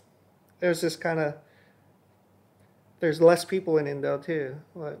there's just kind of, there's less people in Indo too,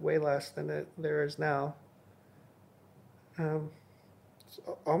 like way less than there is now. It's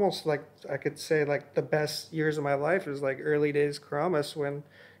almost like I could say like the best years of my life is like early days Karamas, when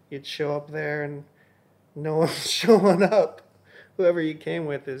you'd show up there and no one's showing up. Whoever you came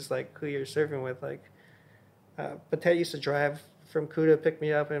with is like who you're surfing with. Like, Patet used to drive from Kuta, pick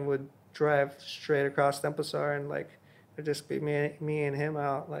me up, and would drive straight across Denpasar, and like it'd just be me and him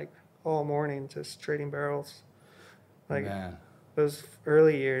out like all morning just trading barrels. Like Man. those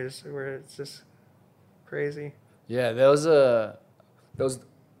early years where it's just crazy. Yeah, there was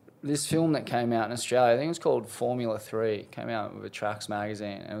this film that came out in Australia. I think it was called Formula 3. Came out with a Tracks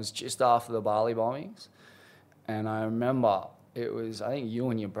magazine, and it was just after the Bali bombings. And I remember it was, I think, you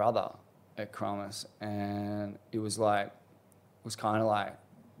and your brother at Kramis, and it was kind of like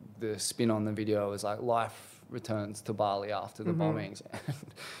the spin on the video was like life returns to Bali after the bombings, and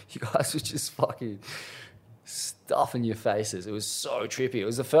you guys were just fucking stuffing your faces. It was so trippy. It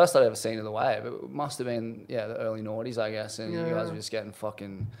was the first I'd ever seen of the wave. It must have been, the early noughties, I guess, and you guys were just getting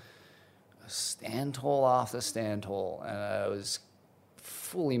fucking stand tall after stand tall, and it was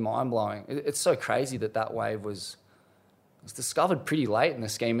fully mind-blowing. It's so crazy that wave was discovered pretty late in the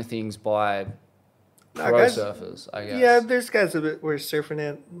scheme of things by pro surfers, I guess. Yeah, there's guys that were surfing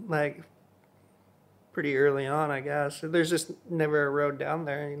it like pretty early on, I guess. There's just never a road down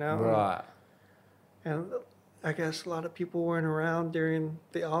there, Right. And I guess a lot of people weren't around during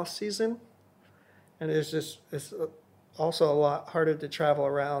the off season, and it's also a lot harder to travel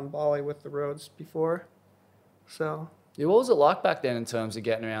around Bali with the roads before. So Yeah, what was it like back then in terms of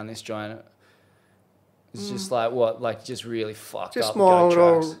getting around this joint? It's just like what, like just really fucked just up small goat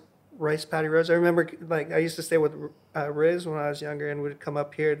little tracks. rice paddy roads. I remember like I used to stay with Riz when I was younger, and would come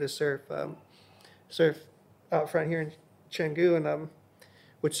up here to surf out front here in Canggu, and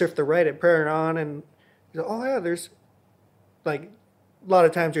would surf the right at Paranon, and he's like, oh yeah, there's like a lot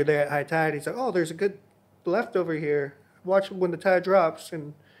of times you're there at high tide. He's like, oh, there's a good left over here. Watch when the tide drops,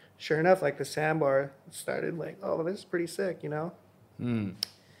 and sure enough, like the sandbar started. Like, oh, this is pretty sick,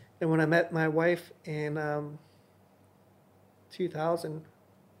 And when I met my wife in 2000,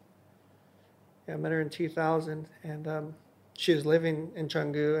 I met her in 2000, and she was living in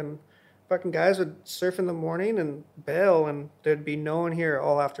Canggu, and fucking guys would surf in the morning and bail, and there'd be no one here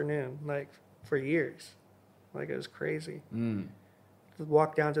all afternoon, like for years. Like it was crazy.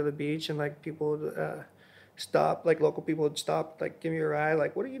 Walk down to the beach, and like people would stop, like local people would stop, like give me a ride,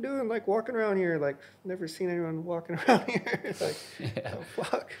 like what are you doing, like walking around here, like never seen anyone walking around here. It's like, oh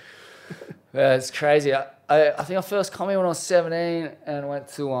fuck. Yeah, it's crazy. I think I first come here when I was 17 and went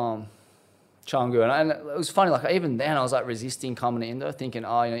to Canggu, and it was funny. Like even then, I was like resisting coming to Indo, thinking,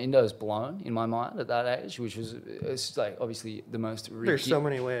 Indo's blown in my mind at that age, which was it's like obviously the most There's so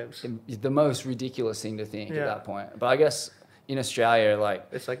many waves. the most ridiculous thing to think at that point. But I guess in Australia, like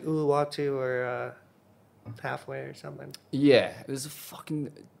It's like Uluwatu or halfway or something. yeah, there's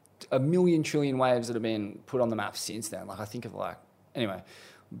a million trillion waves that have been put on the map since then. Like I think of anyway.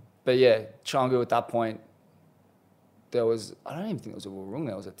 But yeah, Canggu at that point, I don't even think there was a Wurrung,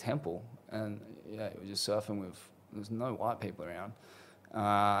 there was a temple. And yeah, it was just surfing there's no white people around.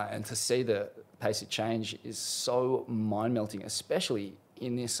 And to see the pace of change is so mind-melting, especially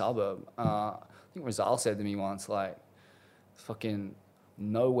in this suburb. I think Rizal said to me once, like, fucking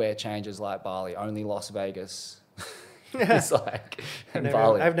nowhere changes like Bali, only Las Vegas. It's like in I've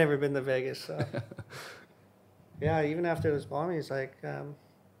Bali. never been to Vegas, so yeah. Even after those bombings, like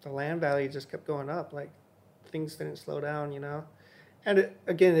the land value just kept going up. Like things didn't slow down, you know. And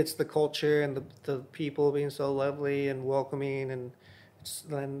again, it's the culture and the people being so lovely and welcoming, and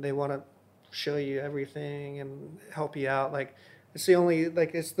then they want to show you everything and help you out. Like it's the only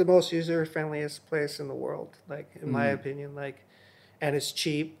like it's the most user friendliest place in the world. Like in my opinion, like, and it's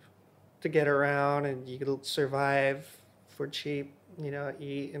cheap to get around, and you can survive for cheap. You know,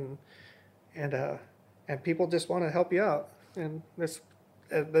 eat and and people just want to help you out, and that's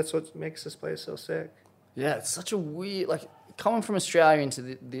what makes this place so sick. Yeah, it's such a weird, like, coming from Australia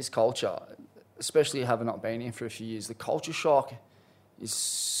into this culture, especially having not been here for a few years, the culture shock is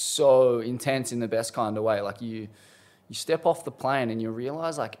so intense in the best kind of way. Like, you step off the plane and you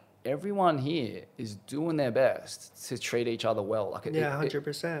realize, like, everyone here is doing their best to treat each other well. Like, Yeah,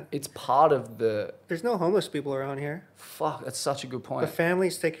 100%. it's part of the... There's no homeless people around here. Fuck, that's such a good The point.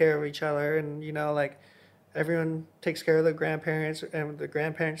 families take care of each other, and you know, like everyone takes care of the grandparents, and the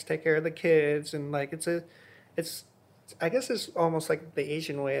grandparents take care of the kids, and like it's I guess it's almost like the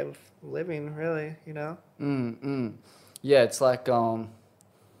Asian way of living, really, you know. Yeah, it's like I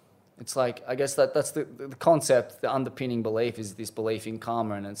guess that's the concept, the underpinning belief is this belief in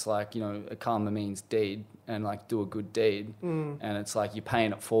karma, and it's like, you know, karma means deed, and like do a good deed, and it's like you're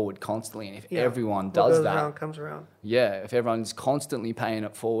paying it forward constantly, and if everyone What does goes that, around comes around. yeah, if everyone's constantly paying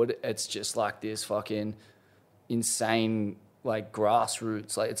it forward, it's just like this fucking insane like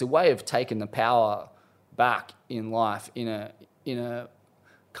grassroots, like it's a way of taking the power back in life in a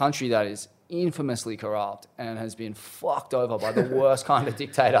country that is infamously corrupt and has been fucked over by the worst kind of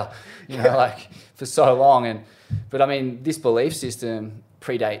dictator, you know, like for so long. But I mean, this belief system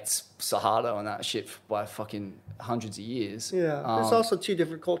predates Suharto and that shit by fucking hundreds of years. Yeah, there's also two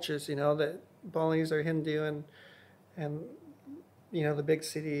different cultures, you know, that Balinese are Hindu and you know the big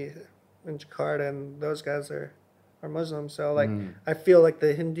city in Jakarta, and those guys are Muslim. So like I feel like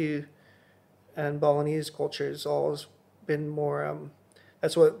the Hindu and Balinese culture has always been more.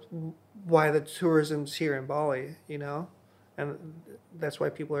 That's why the tourism's here in Bali, you know, and that's why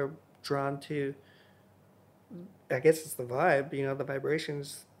people are drawn to. I guess it's the vibe, you know, the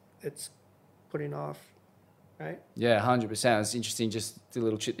vibrations it's putting off, right? Yeah, 100%. It's interesting. Just did a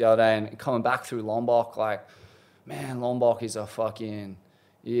little trip the other day and coming back through Lombok, like, man, Lombok is it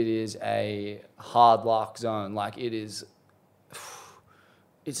is a hard luck zone. Like it's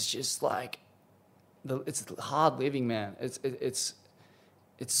just like, it's hard living, man. It's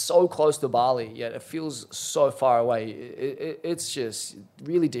so close to Bali, yet it feels so far away. It's just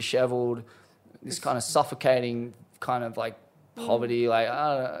really disheveled, this kind of suffocating kind of like poverty, like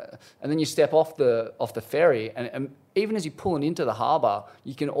and then you step off the ferry, and even as you're pulling into the harbour,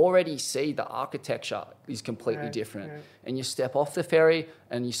 you can already see the architecture is completely different. Right. And you step off the ferry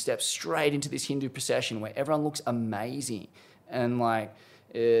and you step straight into this Hindu procession where everyone looks amazing, and like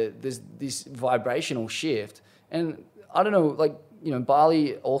there's this vibrational shift. And I don't know, like, you know,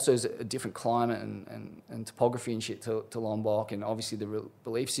 Bali also is a different climate and topography and shit to Lombok, and obviously the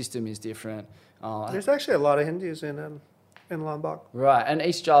belief system is different. There's actually a lot of Hindus in Lombok. Right, and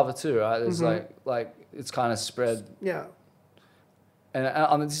East Java too, right? There's like it's kind of spread. Yeah. And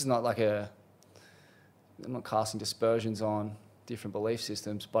I mean, this is not like I'm not casting dispersions on different belief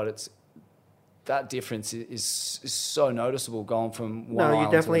systems, but it's that difference is so noticeable going from one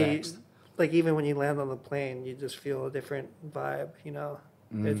island to the next. Like even when you land on the plane, you just feel a different vibe, you know.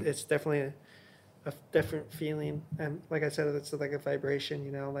 It's definitely a different feeling, and like I said, it's like a vibration,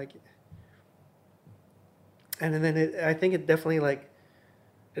 you know, like. And then I think it definitely like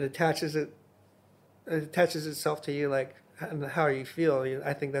it attaches itself to you, like and how you feel.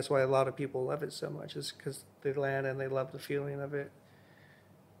 I think that's why a lot of people love it so much, is because they land and they love the feeling of it.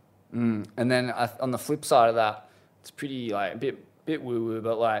 And then on the flip side of that, it's pretty like a bit woo woo,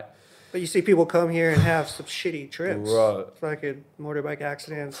 but like. But you see people come here and have some shitty trips, right? Fucking motorbike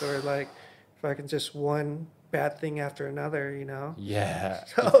accidents, or like fucking just one bad thing after another, you know? Yeah.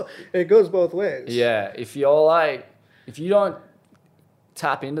 So it goes both ways. Yeah. If you don't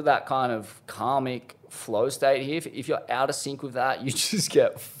tap into that kind of karmic flow state here, if you're out of sync with that, you just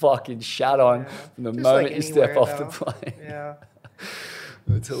get fucking shat on from the just moment like you step off the plane. Yeah.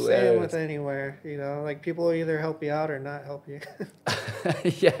 It's hilarious. Same with anywhere, you know, like people will either help you out or not help you.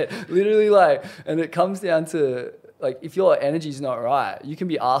 Yeah, literally, like, and it comes down to, like, if your energy's not right, you can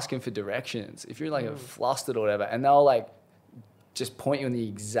be asking for directions. If you're like flustered or whatever, and they'll like just point you in the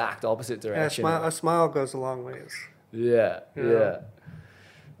exact opposite direction. Yeah, a smile goes a long ways. Yeah, yeah.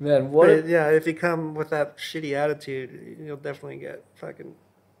 Man, if you come with that shitty attitude, you'll definitely get fucking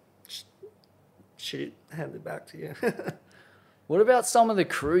shoot, hand it back to you. What about some of the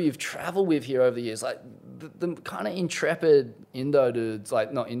crew you've traveled with here over the years? Like the kind of intrepid Indo dudes,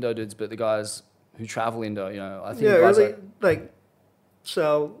 like not Indo dudes, but the guys who travel Indo, you know, I think Yeah, guys really. Like,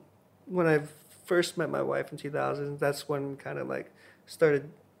 so when I first met my wife in 2000, that's when kind of like started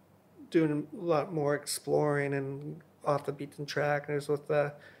doing a lot more exploring and off the beaten track. And it was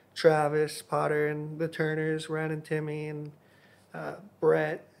with Travis Potter and the Turners, Ren and Timmy and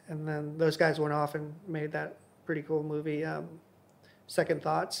Brett. And then those guys went off and made that pretty cool movie, Second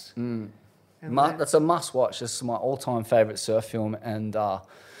Thoughts. And that's a must watch. This is my all-time favorite surf film, and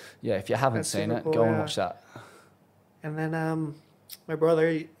yeah, if you haven't That's seen super it, cool, go and yeah. watch that. And then my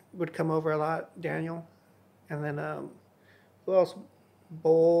brother would come over a lot, Daniel. And then who else?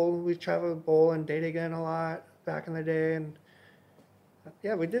 Bowl. We traveled with Bowl and Date Again a lot back in the day. And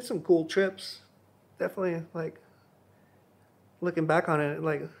yeah, we did some cool trips. Definitely, like, looking back on it,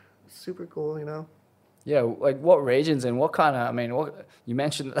 like, super cool, you know? Yeah, like what regions and what kind of, I mean, what you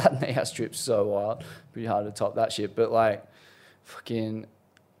mentioned that Nahas trip's so wild, pretty hard to top that shit, but like, fucking,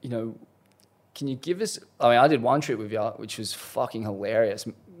 you know, can you give us, I mean, I did one trip with you, which was fucking hilarious.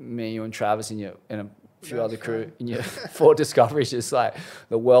 Me, you and Travis and a few That's other crew fun. in your Fort Discovery is just like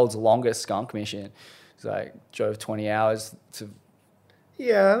the world's longest skunk mission. It's like drove 20 hours to,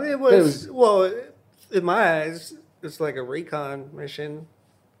 Yeah, it was, well, in my eyes, it's like a recon mission.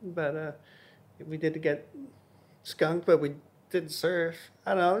 But we did get skunked, but we did surf.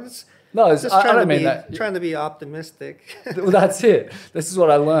 I don't know. It's no, it's, just I trying don't to mean be that. trying to be optimistic. Well, that's it. This is what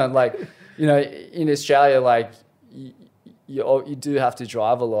I learned. Like, you know, in Australia, like, you do have to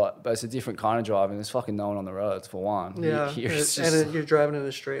drive a lot, but it's a different kind of driving. There's fucking no one on the roads, for one. Yeah, Here it's and just, then you're driving in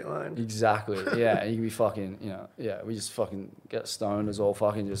a straight line. exactly. Yeah, and you can be fucking, you know, yeah, we just fucking get stoned as all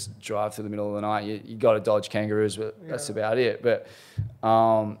fucking just drive through the middle of the night. You got to dodge kangaroos, but that's Yeah. about it. But,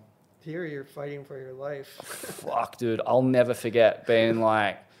 Here you're fighting for your life. fuck, dude, I'll never forget being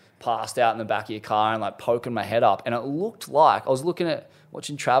like passed out in the back of your car and like poking my head up. And it looked like, I was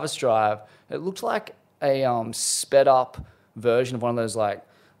watching Travis drive, it looked like a sped up version of one of those like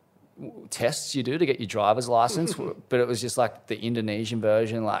tests you do to get your driver's license, but it was just like the Indonesian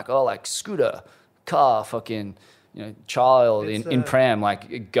version, like, oh, like scooter, car, fucking, you know, child It's, in pram,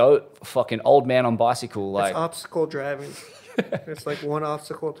 like goat, fucking old man on bicycle, It's like. obstacle driving. It's like one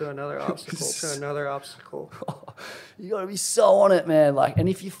obstacle to another obstacle to another obstacle. You gotta be so on it, man. Like, and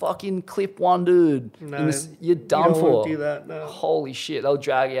if you fucking clip one dude, No, you're done you don't for. want to do that. No. Holy shit, they'll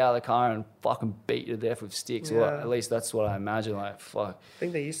drag you out of the car and fucking beat you to death with sticks. Well, Yeah. at least that's what I imagine. Like, fuck. I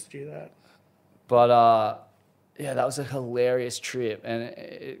think they used to do that. But yeah, that was a hilarious trip, and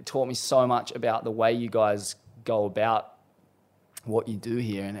it taught me so much about the way you guys go about what you do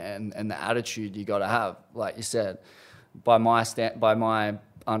here, and the attitude you got to have. Like you said, by my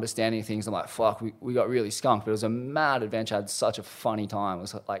understanding of things, I'm like, fuck, we got really skunked, but it was a mad adventure. I had such a funny time. It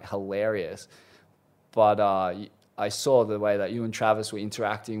was like hilarious. But I saw the way that you and Travis were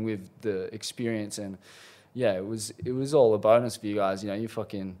interacting with the experience, and yeah, it was all a bonus for you guys. You know, you're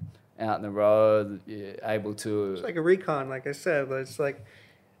fucking out in the road, you're able to. It's like a recon, like I said. But it's like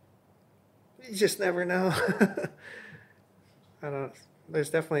you just never know. I don't know. There's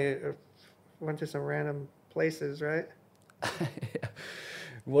definitely went to some random places, right?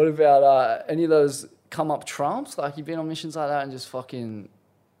 What about any of those come up trumps? Like you've been on missions like that and just fucking.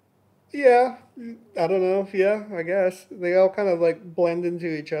 Yeah, I don't know. Yeah, I guess they all kind of like blend into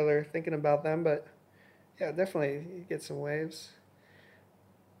each other. Thinking about them, but yeah, definitely you get some waves.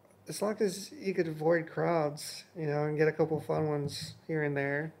 As long as you could avoid crowds, you know, and get a couple fun ones here and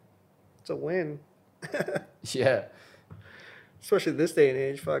there, it's a win. Yeah. Especially this day and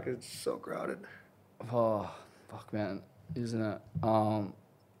age, fuck, it's so crowded. Oh, fuck, man, isn't it?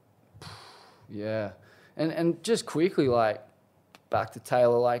 Yeah, and just quickly, like, back to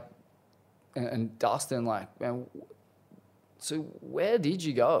Taylor, like, and Dustin, like, man. So where did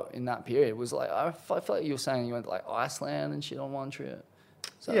you go in that period? Was like I felt like you were saying you went to like Iceland and shit on one trip.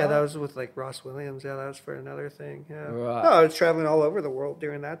 So, Yeah, that was with like Ross Williams. Yeah, that was for another thing. Yeah. Right. No, I was traveling all over the world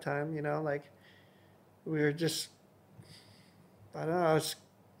during that time. You know, like we were just, I don't know, I was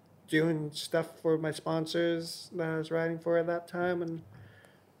doing stuff for my sponsors that I was writing for at that time, and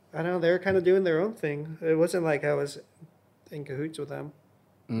I don't know, they were kind of doing their own thing. It wasn't like I was in cahoots with them.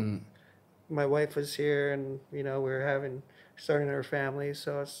 Mm. My wife was here, and you know, we were starting our family,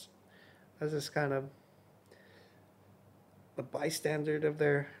 so I was just kind of a bystander of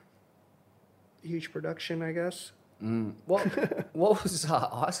their huge production, I guess. Mm. What was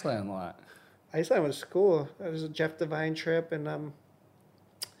Iceland like? Iceland was cool. It was a Jeff Devine trip, and it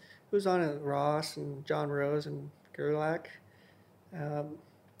was on it Ross and John Rose and Gerlach.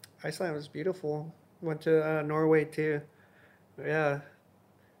 Iceland was beautiful. Went to Norway too. Yeah,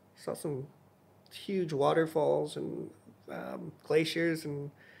 saw some huge waterfalls and glaciers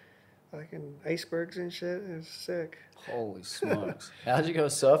and fucking icebergs and shit. It was sick. Holy smokes! How'd you go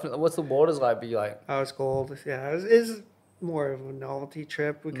surfing? What's the waters like? Be like, I was cold. Yeah, it was more of a novelty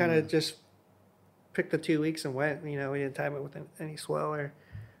trip. We kind of just picked the 2 weeks and went. You know, we didn't time it with any swell or.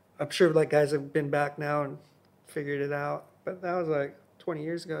 I'm sure like guys have been back now and figured it out, but that was like 20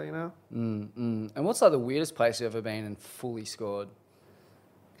 years ago. You know. And what's like the weirdest place you've ever been and fully scored?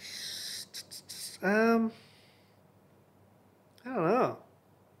 I don't know.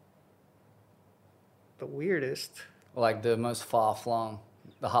 The weirdest. Or like the most far flung,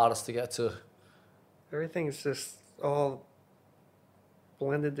 the hardest to get to? Everything's just all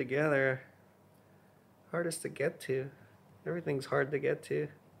blended together. Hardest to get to. Everything's hard to get to.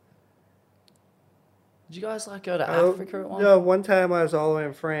 Did you guys like go to Oh, Africa at one? no, one time I was all the way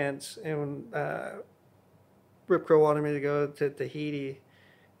in France and Rip Curl wanted me to go to Tahiti.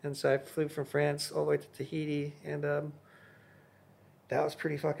 And so I flew from France all the way to Tahiti and that was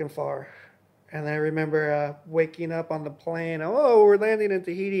pretty fucking far. And I remember waking up on the plane. Oh, we're landing in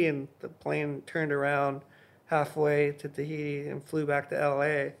Tahiti. And the plane turned around halfway to Tahiti and flew back to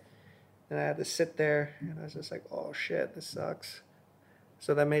LA. And I had to sit there. And I was just like, oh, shit, this sucks.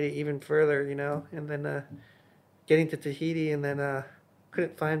 So that made it even further, you know. And then getting to Tahiti and then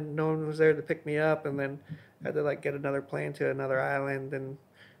couldn't find, no one was there to pick me up. And then I had to, like, get another plane to another island. And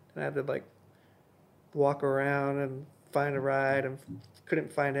I had to, like, walk around and find a ride and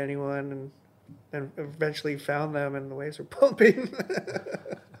couldn't find anyone. And eventually found them and the waves were pumping.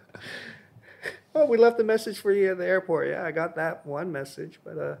 Oh, we left a message for you at the airport. Yeah, I got that one message,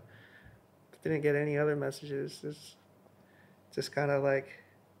 but didn't get any other messages. It's just kind of like,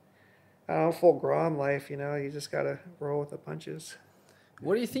 I don't know, full Grom life, you know? You just got to roll with the punches.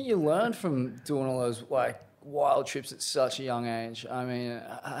 What do you think you learned from doing all those like wild trips at such a young age? I mean,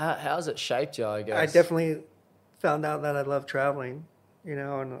 how's it shaped you, I guess? I definitely found out that I love traveling, you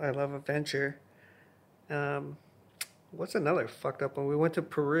know, and I love adventure. What's another fucked up one? We went to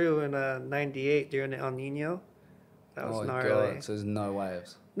Peru in '98 during the El Nino. That was gnarly. God, so there's no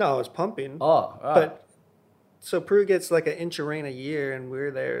waves. No, it was pumping. Oh, right. But so Peru gets like an inch of rain a year, and we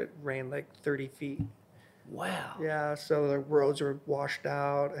were there. It rained like 30 feet. Wow. Yeah, so the roads were washed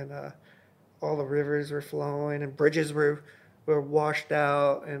out, and all the rivers were flowing, and bridges were washed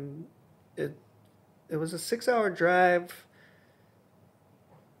out, and it was a 6-hour drive.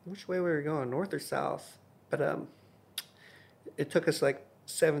 Which way we were going, north or south? But it took us like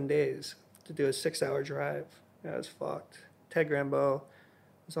 7 days to do a 6-hour drive. Yeah, it was fucked. Ted Grambeau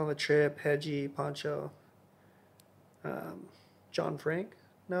was on the trip. Hedgie, Pancho, John Frank.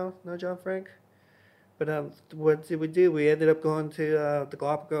 No, John Frank. But what did we do? We ended up going to the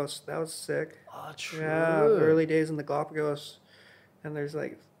Galapagos. That was sick. Oh, true. Yeah, early days in the Galapagos, and there's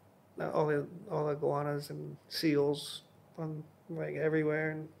like all the iguanas and seals on like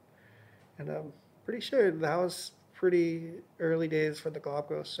everywhere, and I'm pretty sure that was pretty early days for the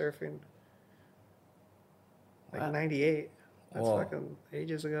Galapagos surfing. Like Wow. '98. That's Whoa. fucking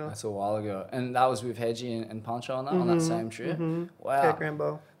ages ago. That's a while ago. And that was with Hedgie and Pancho on that same trip? Wow. Ted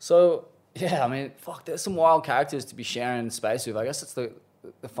Grambeau. So, yeah, I mean, fuck, there's some wild characters to be sharing space with. I guess that's the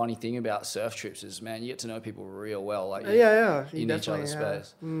funny thing about surf trips is, man, you get to know people real well. Like, Yeah. You in each definitely other's have.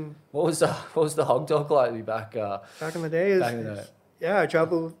 space. What was the hog dog like to be back? Back in the day, Back in the day. yeah, I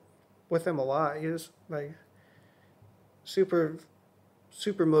traveled with him a lot. He was like super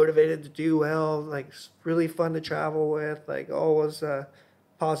motivated to do well, like really fun to travel with, like always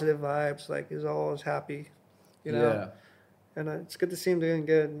positive vibes, like he's always happy, you know. Yeah. And it's good to see him doing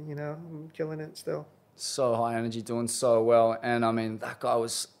good, you know. I'm killing it still. So high energy, doing so well. And I mean, that guy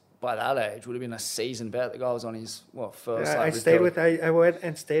was, by that age, would have been a seasoned vet. The guy was on his, first. Yeah, I went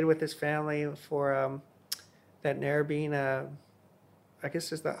and stayed with his family for that Narrabeen, I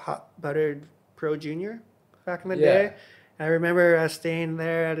guess it's that hot buttered Pro Junior back in the day. And I remember staying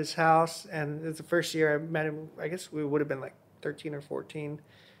there at his house, and it's the first year I met him. I guess we would have been like 13 or 14,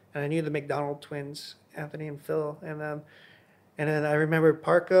 and I knew the McDonald twins, Anthony and Phil, and then I remember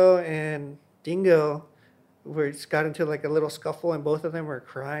Parco and Dingo got into like a little scuffle, and both of them were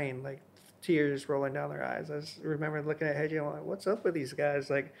crying, like tears rolling down their eyes. I just remember looking at Hedgie, I'm like, what's up with these guys?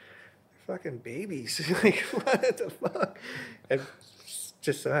 Like, they're fucking babies. Like, what the fuck? And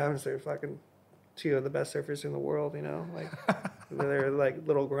just so happens they're fucking two of the best surfers in the world, you know? Like, they're like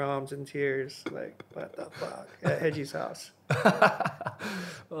little Groms in tears. Like, what the fuck? At Hedgie's house.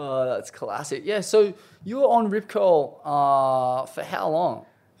 Oh, that's classic. Yeah, so you were on Rip Curl for how long?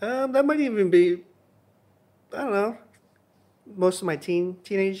 That might even be, I don't know, most of my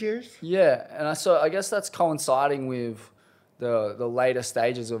teenage years. Yeah, and I guess that's coinciding with the later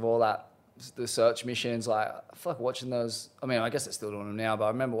stages of all that, the search missions. Like, fuck, watching those. I mean, I guess they're still doing them now, but I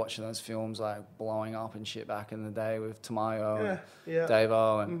remember watching those films like blowing up and shit back in the day with Tamayo, Yeah. and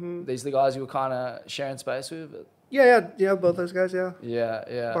Davo, and these are the guys you were kind of sharing space with. Yeah, both those guys, yeah.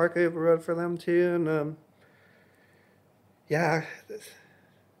 Yeah. Barca rode for them too, and yeah,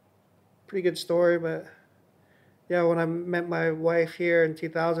 pretty good story. But yeah, when I met my wife here in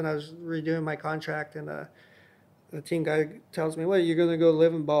 2000, I was redoing my contract, and the team guy tells me, "What, you're gonna go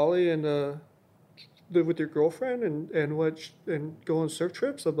live in Bali and live with your girlfriend and go on surf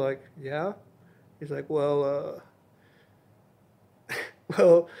trips?" I'm like, "Yeah." He's like, "Well,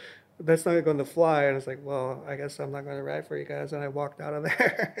 well, that's not going to fly." And it's like, "Well, I guess I'm not going to ride for you guys." And I walked out of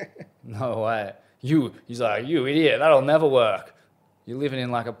there. No way. He's like, you idiot, that'll never work. You're living in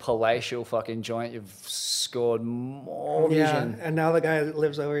like a palatial fucking joint. You've scored more Yeah, vision. and now the guy that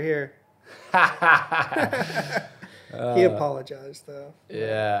lives over here. He apologized though.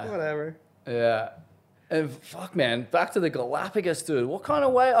 Yeah. Whatever. Yeah. And fuck, man, back to the Galapagos, dude. What kind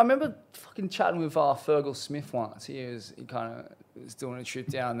of way? I remember fucking chatting with Fergal Smith once. He kind of was doing a trip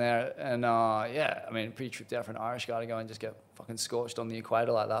down there, and yeah, I mean, pretty tripped out for an Irish guy to go and just get fucking scorched on the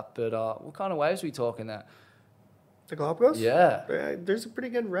equator like that. But what kind of waves are we talking there? The Galapagos? Yeah. There's a pretty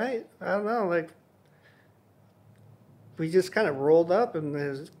good rate. I don't know, like we just kind of rolled up and it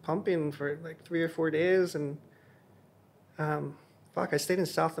was pumping for like 3 or 4 days, and I stayed in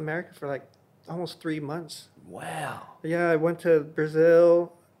South America for like almost 3 months. Wow. Yeah, I went to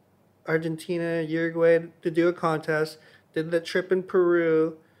Brazil, Argentina, Uruguay to do a contest. Did the trip in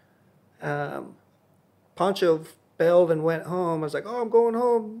Peru. Poncho bailed and went home. I was like, "Oh, I'm going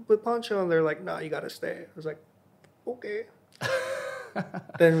home with Poncho," and they're like, "No, you got to stay." I was like, "Okay."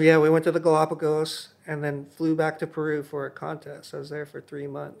 Then we went to the Galapagos and then flew back to Peru for a contest. I was there for 3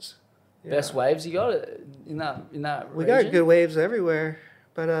 months. Yeah. Best waves you got in that We region? got good waves everywhere,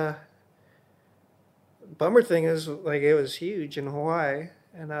 but bummer thing is like it was huge in Hawaii,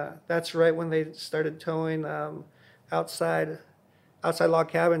 and that's right when they started towing outside log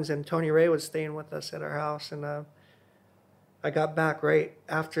cabins, and Tony Ray was staying with us at our house, and I got back right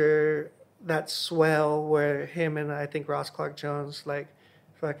after that swell where him and I think Ross Clark Jones like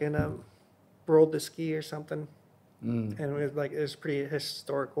fucking rolled the ski or something. And it was pretty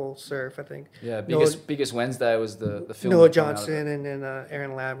historical surf, I think. Yeah, biggest Wednesday was the film. Noah that came out of Johnson it. and then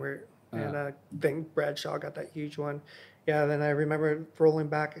Aaron Lambert, and I think Bradshaw got that huge one. Yeah, then I remember rolling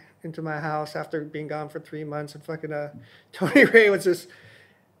back into my house after being gone for 3 months, and fucking Tony Ray was just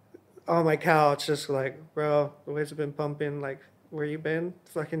on my couch, just like, "Bro, the waves have been pumping. Like, where you been?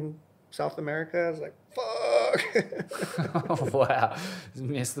 Fucking South America." I was like, "Fuck." Oh, wow.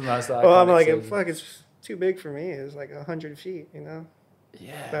 Missed the most iconic Well, I'm like, season. "Fuck, it's too big for me. It's like 100 feet, you know." But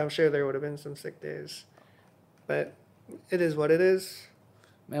Yeah. I'm sure there would have been some sick days. But it is what it is.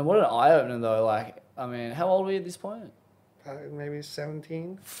 Man, what an eye-opener, though. Like, I mean, how old were you at this point? Maybe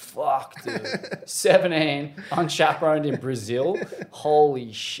 17. Fuck, dude. 17, unchaperoned in Brazil.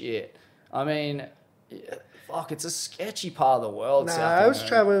 Holy shit. I mean, yeah, fuck, it's a sketchy part of the world. Nah, South I was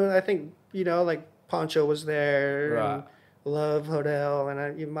America. traveling. I think, like Poncho was there. Right. And Love Hotel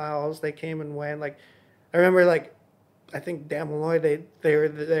and Miles. They came and went. Like, I remember, like, I think Dan Malloy, they were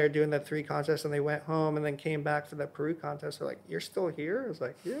there doing the 3 contests, and they went home and then came back for the Peru contest. They're like, "You're still here?" I was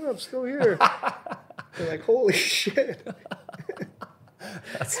like, "Yeah, I'm still here." They're like, "Holy shit."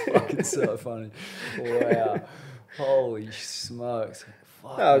 That's fucking so funny. Wow. Holy smokes.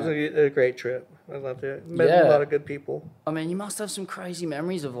 Fuck, No, it was man. a great trip. I loved it. Met Yeah. a lot of good people. I mean, you must have some crazy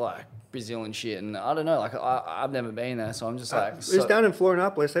memories of, like, Brazil and shit. And I don't know, like, I've never been there, so I'm just like... It was down in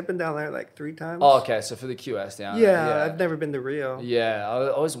Florianopolis. I've been down there like 3 times. Oh, okay, so for the QS down Yeah, there. I've never been to Rio. Yeah,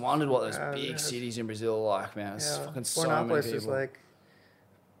 I always wondered what those Yeah, big yeah. cities in Brazil are like, man. It's Yeah, fucking so many Florianopolis people. is like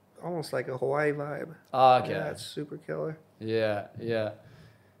almost like a Hawaii vibe. Oh, okay. Yeah, it's super killer. Yeah.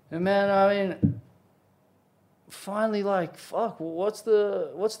 And man, I mean, finally, like, fuck, what's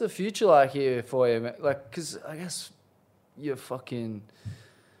the future like here for you, man? Like, because I guess you're fucking...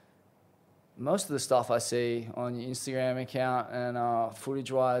 Most of the stuff I see on your Instagram account and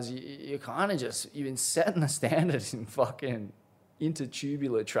footage-wise, you're kind of just... You've been setting the standards in fucking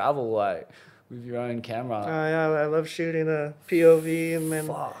intertubular travel, like, with your own camera. Yeah, I love shooting a POV, and then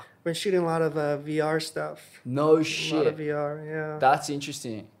Fuck. been shooting a lot of VR stuff. No A lot of shit. VR, yeah. That's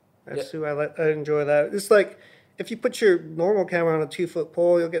interesting. That's who I enjoy that. It's like if you put your normal camera on a 2-foot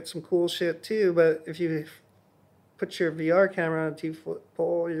pole, you'll get some cool shit too. But if you put your VR camera on a 2-foot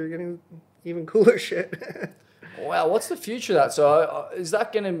pole, you're getting even cooler shit. Wow, what's the future of that? So is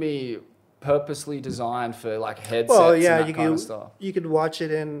that going to be purposely designed for like headsets Well, yeah, and that kind of stuff. you could watch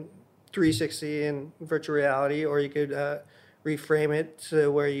it in 360 in virtual reality, or you could reframe it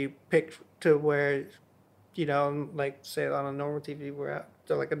to where you pick to where, you know, like say on a normal TV, where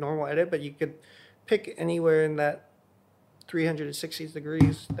to like a normal edit, but you could pick anywhere in that 360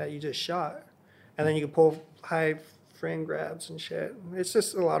 degrees that you just shot, and then you can pull high frame grabs and shit. It's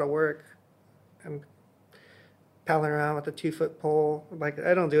just a lot of work. And paddling around with a 2-foot pole, like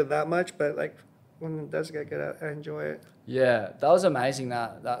I don't do it that much, but like when it does get good, I enjoy it. Yeah, that was amazing.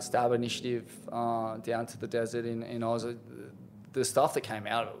 That Stab initiative down to the desert in Oz. The stuff that came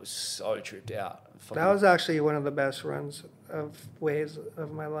out of it was so tripped out. That was actually one of the best runs of waves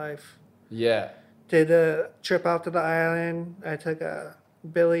of my life. Yeah. Did a trip out to the island. I took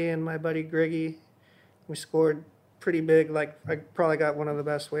Billy and my buddy Griggy. We scored pretty big. Like I probably got one of the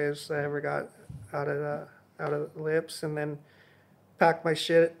best waves I ever got out of the lips, and then packed my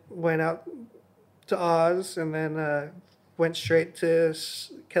shit, went out to Oz, and then went straight to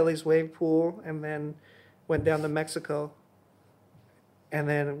Kelly's wave pool, and then went down to Mexico, and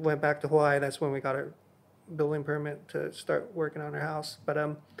then went back to Hawaii. That's when we got our building permit to start working on our house. But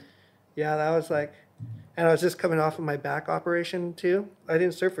yeah, that was like, and I was just coming off of my back operation too. I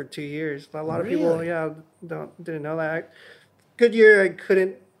didn't surf for 2 years. A lot of people, Really? yeah, didn't know that. Good year, I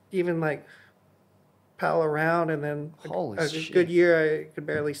couldn't even like paddle around, and then Holy a shit. good year, I could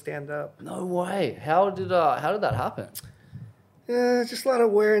barely stand up. No way. How did that happen? Just a lot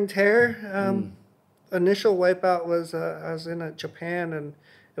of wear and tear. Initial wipeout was I was in Japan, and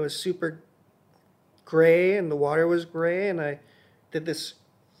it was super gray, and the water was gray, and I did this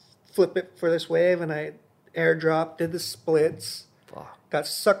flip it for this wave, and I airdropped, did the splits, Fuck. got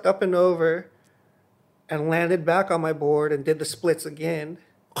sucked up and over, and landed back on my board and did the splits again.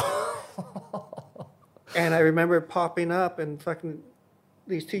 And I remember popping up, and fucking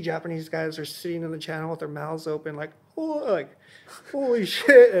these 2 Japanese guys are sitting in the channel with their mouths open, like, oh, like, holy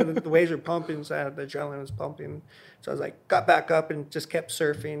shit. And the waves were pumping, so the adrenaline was pumping. So I was like, got back up and just kept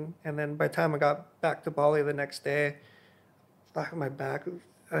surfing. And then by the time I got back to Bali the next day, back on my back,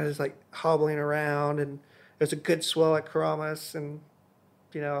 I was like hobbling around, and there's a good swell at Karamas, and,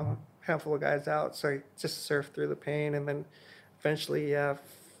 you know, a handful of guys out. So I just surfed through the pain, and then eventually, yeah,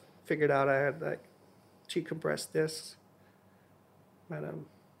 figured out I had like 2 compressed discs. But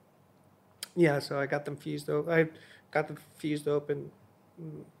yeah, so I got them fused open. I got them fused open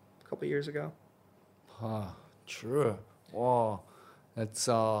a couple years ago. True. Wow. That's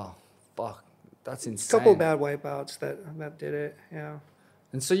fuck. That's A insane. couple bad wipeouts that did it. Yeah.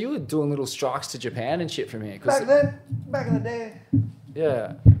 And so you were doing little strikes to Japan and shit from here. 'Cause Back in the day.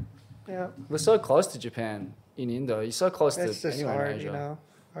 yeah, Yeah. we're so close to Japan in Indo. You're so close It's to just anywhere in hard, Asia. you know,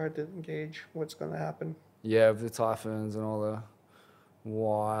 hard to engage what's going to happen. Yeah, with the typhoons and all the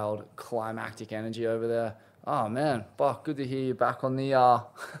wild climactic energy over there. Oh man, fuck, good to hear you back on the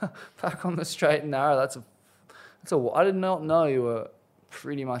back on the straight and narrow. That's a. I did not know you were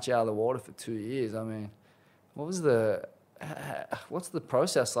pretty much out of the water for 2 years. I mean, what's the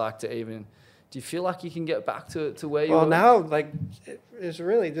process like to even? Do you feel like you can get back to where you Well, were? now, like, it's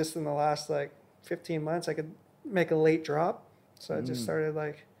really just in the last, like, 15 months, I could make a late drop. So I just started,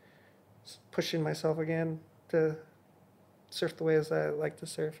 like, pushing myself again to surf the waves that I like to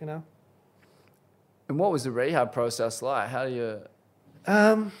surf, you know? And what was the rehab process like? How do you?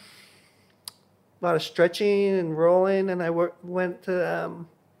 A lot of stretching and rolling, and I went to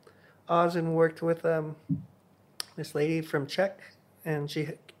Oz and worked with this lady from Czech, and she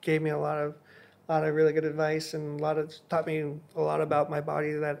gave me a lot of really good advice, and taught me a lot about my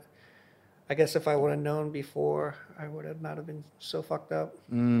body that I guess if I would have known before, I would have not have been so fucked up.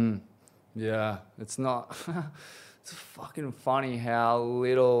 Yeah, it's not. It's fucking funny how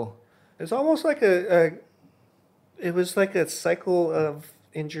little. It's almost like it was like a cycle of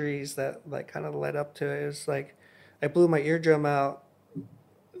injuries that like kind of led up to it. It was like I blew my eardrum out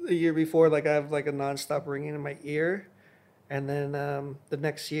the year before. Like I have like a nonstop ringing in my ear, and then the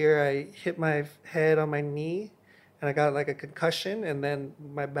next year I hit my head on my knee, and I got like a concussion, and then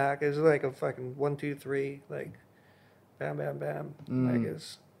my back is like a fucking 1, 2, 3, like bam, bam, bam. Like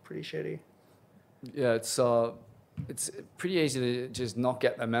it's pretty shitty. Yeah, it's pretty easy to just not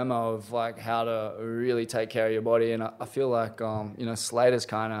get the memo of like how to really take care of your body, and I feel like Slater's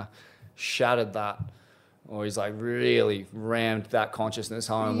kind of shattered that, or he's like really rammed that consciousness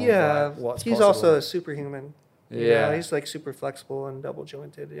home. Yeah, of, like, what's he's possible. also a superhuman. Yeah. He's like super flexible and double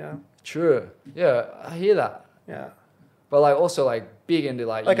jointed. Yeah, True. Yeah, I hear that, yeah. but like also like big into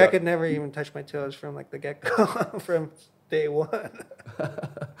like Like I could never even touch my toes from like the get go from day one.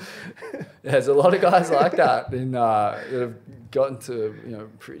 Yeah, there's a lot of guys like that that have gotten to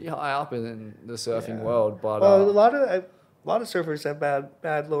pretty high up in the surfing Yeah. world. But Well, a lot of surfers have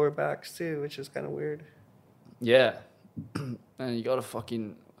bad lower backs too, which is kind of weird. yeah, and you got to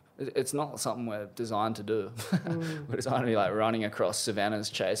fucking. It's not something we're designed to do. We're designed to be like running across savannas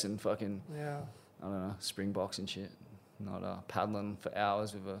chasing fucking Yeah. I don't know springboks and shit, not paddling for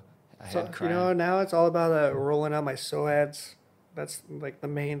hours with a So, head crane. now it's all about rolling out my psoads. That's like the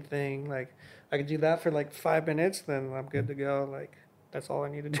main thing. Like I could do that for like 5 minutes, then I'm good to go. Like that's all I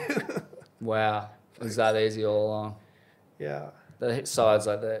need to do. Wow, is that easy all along? Yeah. The hip sides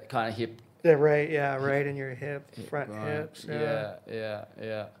like the kind of hip. Yeah, right. Yeah, right in your front grind. hips.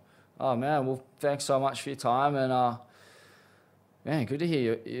 Yeah. Oh man, well thanks so much for your time and man, good to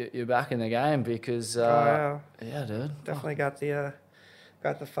hear you're back in the game because yeah. yeah, dude, Definitely got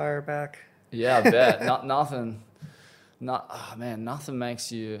the fire back. yeah, I bet nothing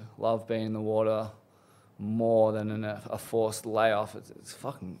makes you love being in the water more than a forced layoff. It's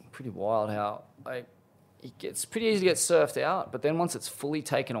fucking pretty wild how like it's pretty easy to get surfed out, but then once it's fully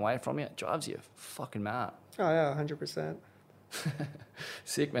taken away from you, it drives you fucking mad. Oh yeah, 100%.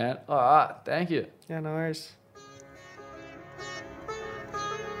 Sick, man. All right, thank you. Yeah, no worries.